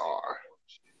of me are.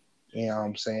 You know what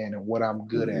I'm saying? And what I'm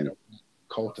good at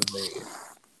cultivating.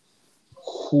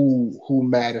 who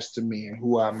matters to me and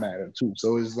who I matter to.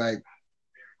 So it's like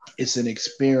it's an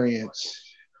experience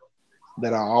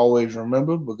that I always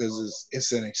remember because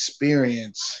it's an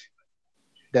experience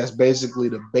that's basically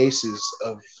the basis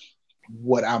of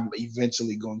what I'm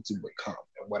eventually going to become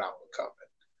and what I'm becoming.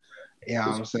 You know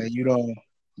what I'm saying?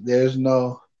 There's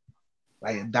no,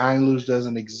 like, Dying Loose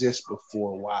doesn't exist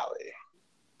before Wally.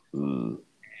 And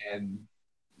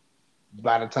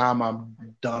by the time I'm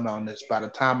done on this, by the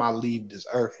time I leave this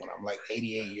earth when I'm like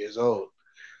 88 years old,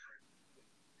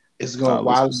 it's going to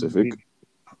Wally. Specific.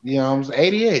 You know what I'm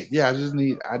saying? 88. Yeah, I just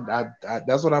need, I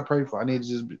that's what I pray for. I need to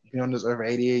just be on this earth for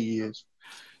 88 years.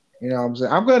 You know what I'm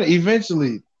saying? I'm going to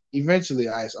eventually,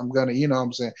 Ice, I'm going to, you know what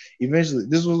I'm saying? Eventually,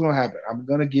 this is what's going to happen. I'm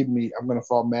going to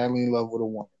fall madly in love with a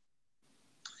woman.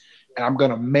 And I'm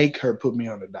going to make her put me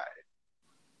on a diet.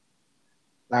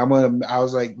 I'm going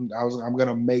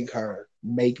to make her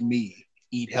make me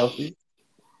eat healthy.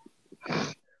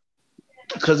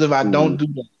 Because if I don't do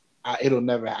that, it'll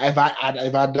never happen.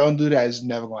 If I don't do that, it's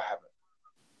never going to happen.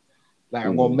 Like,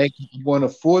 I'm going to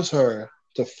force her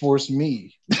to force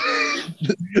me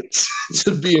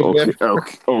to be a better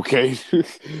person. Okay.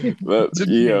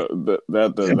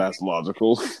 That's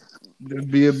logical. To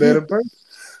be a better person.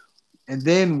 And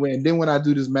then when I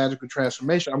do this magical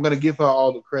transformation, I'm gonna give her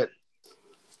all the credit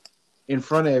in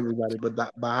front of everybody, but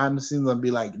behind the scenes, I'll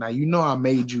be like, "Now you know I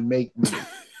made you make me."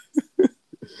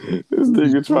 This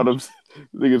nigga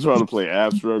trying to play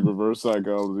abstract reverse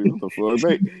psychology. What the fuck?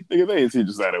 They ain't teach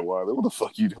us that at Wiley. What the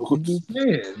fuck you doing?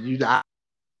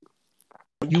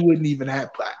 You wouldn't even have.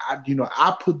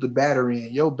 I put the battery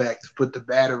in your back to put the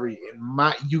battery in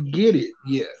my. You get it,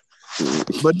 yeah.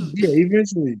 But yeah,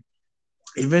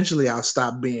 eventually I'll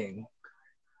stop being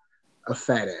a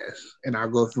fat ass, and I'll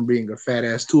go from being a fat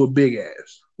ass to a big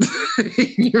ass.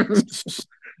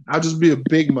 I'll just be a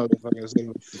big motherfucker instead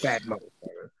of a fat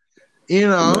motherfucker. You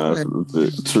know,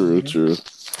 true.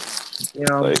 You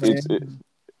know, like,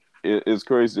 it's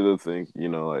crazy to think, you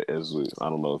know, I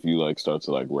don't know if you like start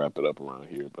to like wrap it up around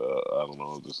here, but I don't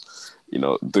know, just, you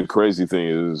know, the crazy thing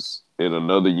is in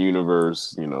another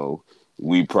universe, you know,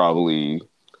 we probably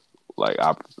like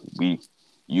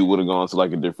you would have gone to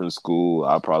like a different school.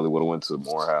 I probably would have went to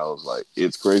Morehouse. Like,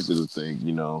 it's crazy to think,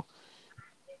 you know,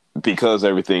 because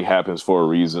everything happens for a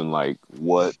reason. Like,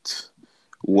 what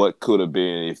could have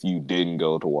been if you didn't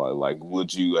go to Wiley? Like,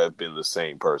 would you have been the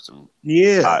same person?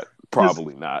 Yeah,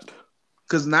 probably not.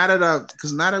 Because now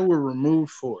that we're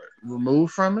removed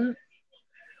from it,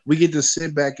 we get to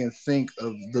sit back and think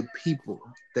of the people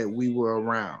that we were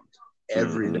around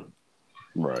every day.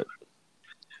 Right.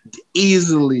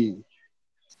 Easily,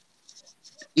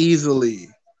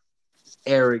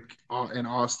 Eric and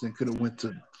Austin could have went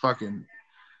to fucking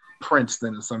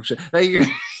Princeton or some shit. They could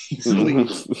have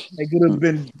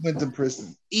went to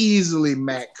Princeton. Easily,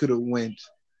 Mac could have went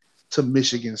to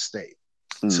Michigan State.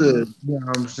 To, you know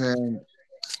what I'm saying?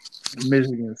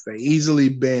 Michigan State. Easily,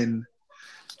 Ben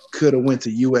could have went to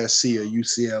USC or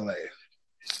UCLA.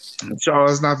 So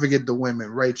let's not forget the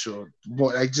women. Rachel,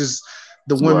 boy, like just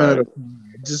the women, right.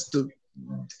 Just the,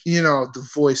 you know, the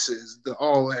voices, the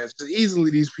all that. So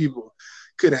easily, these people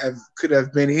could have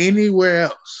been anywhere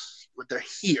else, but they're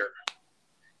here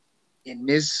in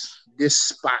this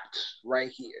spot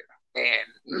right here.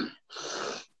 And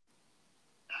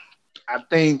I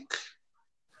think,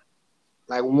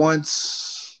 like,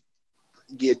 once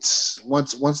the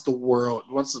world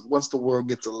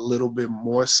gets a little bit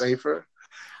more safer,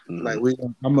 like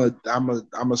I'm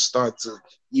gonna start to,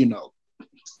 you know,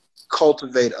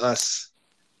 cultivate us,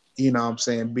 you know what I'm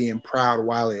saying, being proud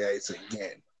Wileyite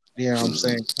again. You know what I'm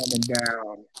saying? Coming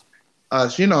down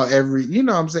us, you know, you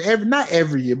know what I'm saying, not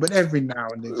every year, but every now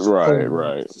and then.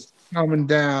 Right. Coming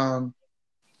down,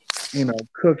 you know,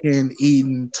 cooking,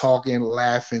 eating, talking,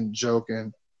 laughing,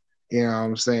 joking, you know what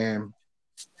I'm saying?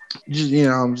 Just, you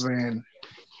know what I'm saying?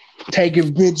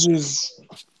 Taking pictures,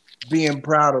 being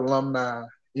proud alumni,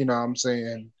 you know what I'm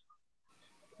saying?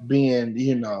 Being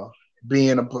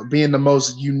the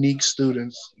most unique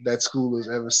students that school has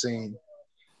ever seen.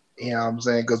 You know what I'm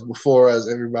saying? Because before us,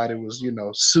 everybody was, you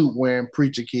know, suit-wearing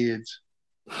preacher kids.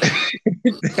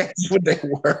 That's what they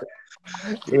were.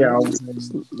 Yeah,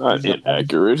 not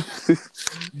inaccurate.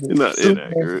 Not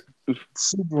inaccurate.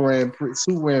 Suit-wearing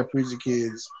preacher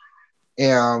kids.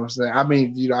 Yeah, I'm saying. I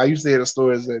mean, you know, I used to hear the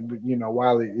stories that, you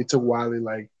know, it took Wiley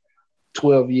like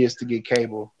 12 years to get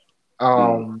cable. You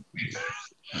know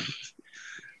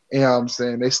what I'm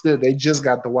saying? They just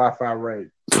got the Wi-Fi right.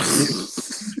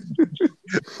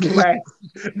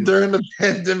 During the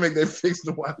pandemic, they fixed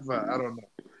the Wi-Fi. I don't know.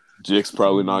 Jick's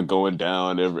probably not going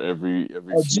down every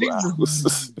few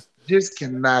hours. just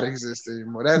cannot exist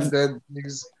anymore. That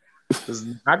niggas.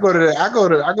 I go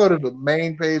to the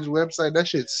main page website. That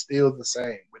shit's still the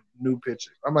same with new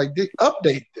pictures. I'm like,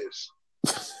 update this.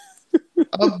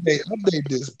 update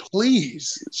this,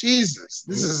 please. Jesus,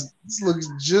 this looks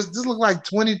like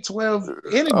 2012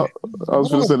 internet. I was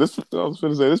gonna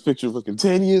say this picture looking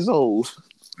 10 years old.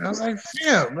 I was like,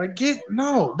 fam, like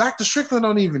Dr. Strickland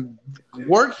don't even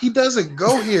work. He doesn't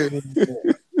go here anymore.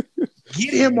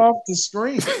 Get him off the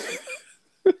screen.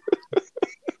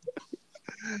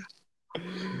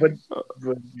 But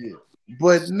yeah.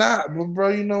 But bro,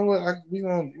 you know what? We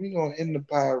gonna end the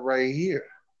pod right here.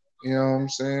 You know what I'm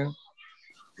saying?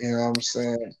 You know what I'm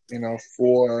saying? You know,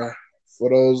 for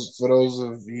those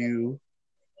of you,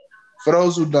 for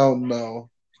those who don't know,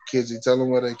 Kizzy, tell them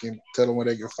where they can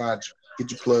find you.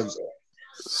 Get your plugs up.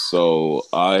 So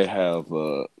I have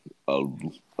a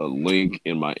link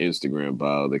in my Instagram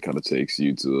bio that kind of takes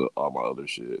you to all my other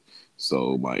shit.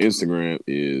 So my Instagram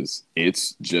is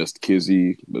it's just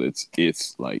Kizzy, but it's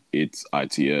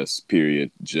ITS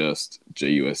period just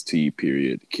JUST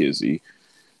period Kizzy.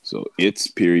 So it's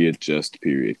period just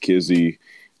period Kizzy.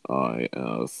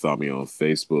 Follow me on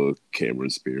Facebook, Cameron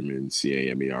Spearman,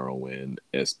 CameronSpearman,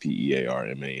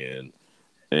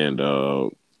 and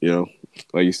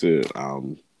like you said,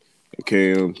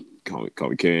 Cam. Call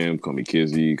me Cam. Call me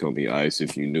Kizzy. Call me Ice.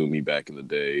 If you knew me back in the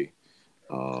day,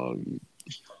 I'm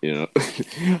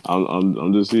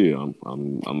just here.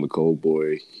 I'm the cold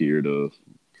boy here to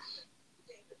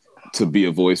be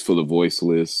a voice for the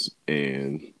voiceless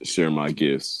and share my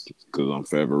gifts because I'm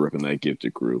forever repping that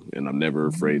gifted crew, and I'm never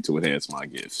afraid to enhance my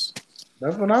gifts.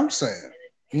 That's what I'm saying.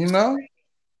 You know,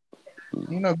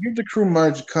 Gifted Crew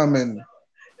merch coming.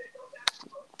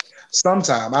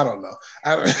 Sometime, I don't know.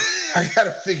 I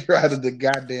gotta figure out the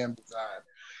goddamn design.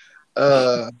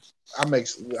 I make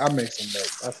some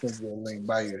notes. I'll send you a link.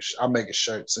 I'll make a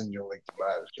shirt. Send you a link to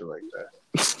buy it, shit like that.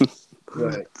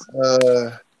 But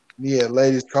yeah,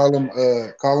 ladies, call them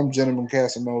Gentleman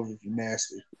Casanova if you're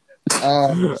nasty.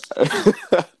 I'll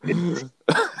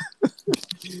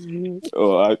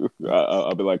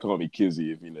be like, call me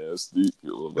Kizzy if you nasty.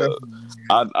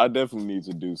 I definitely need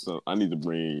to do something. I need to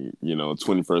bring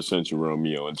 21st Century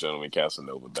Romeo and Gentleman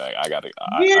Casanova back. I gotta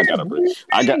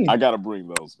bring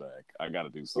those back. I gotta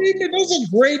do something. Yeah, those are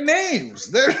great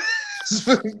names. They're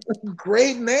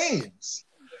great names.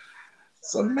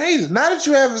 It's amazing. Now that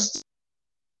you have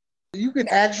you can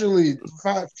actually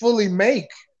fully make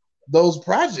those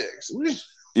projects.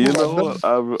 You know what?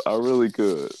 I really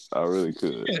could.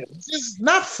 Yeah, just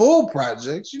not full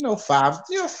projects.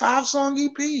 5 song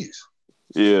EPs.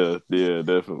 Yeah,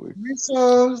 definitely. 3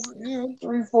 songs,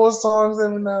 3-4 songs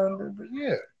every now and then. But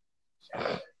yeah,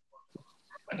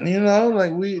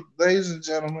 like ladies and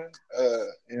gentlemen,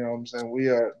 you know what I'm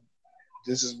saying?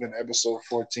 This has been episode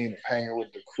 14 of Hanging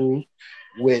with the Crew,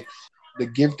 with the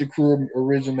Gifted Crew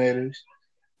originators,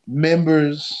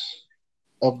 members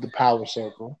of the Power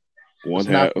Circle. One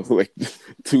half, like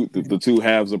the two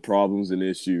halves of problems and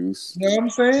issues. You know what I'm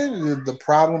saying? The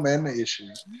problem and the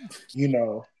issues.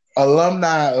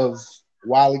 Alumni of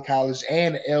Wiley College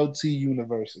and LT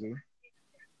University.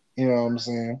 You know what I'm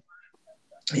saying?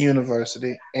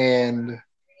 University. And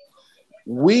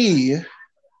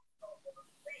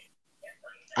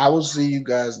I will see you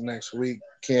guys next week.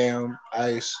 Cam,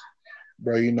 Ice,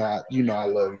 bro, I love you, dog.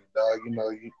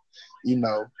 You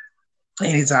know.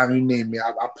 Anytime you need me,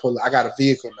 I pull. I got a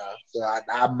vehicle now, so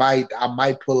I might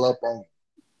pull up on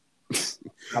you.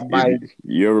 I might.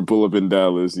 You ever pull up in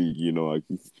Dallas? WrestleMania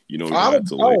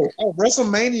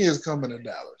is coming to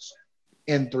Dallas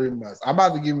in 3 months. I'm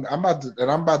about to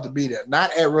be there.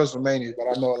 Not at WrestleMania,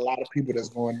 but I know a lot of people that's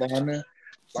going down there.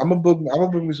 So I'm gonna book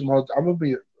me some. I'm gonna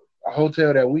be a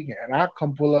hotel that weekend, and I'll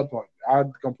come pull up on you.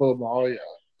 I'll come pull up on all y'all.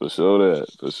 For sure that.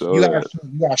 You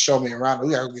gotta show me around. We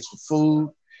gotta go get some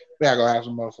food. We gotta go have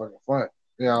some motherfucking fun.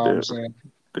 You know what I'm saying?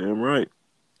 Damn right.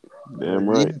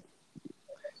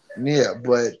 Yeah,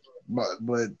 but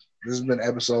this has been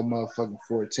episode motherfucking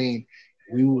 14.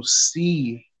 We will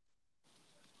see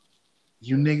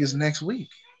you niggas next week.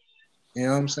 You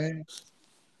know what I'm saying?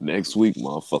 Next week,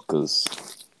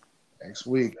 motherfuckers. Next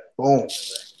week. Boom.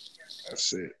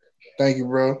 That's it. Thank you,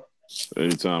 bro.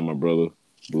 Anytime, my brother.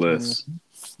 Bless.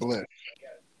 Bless.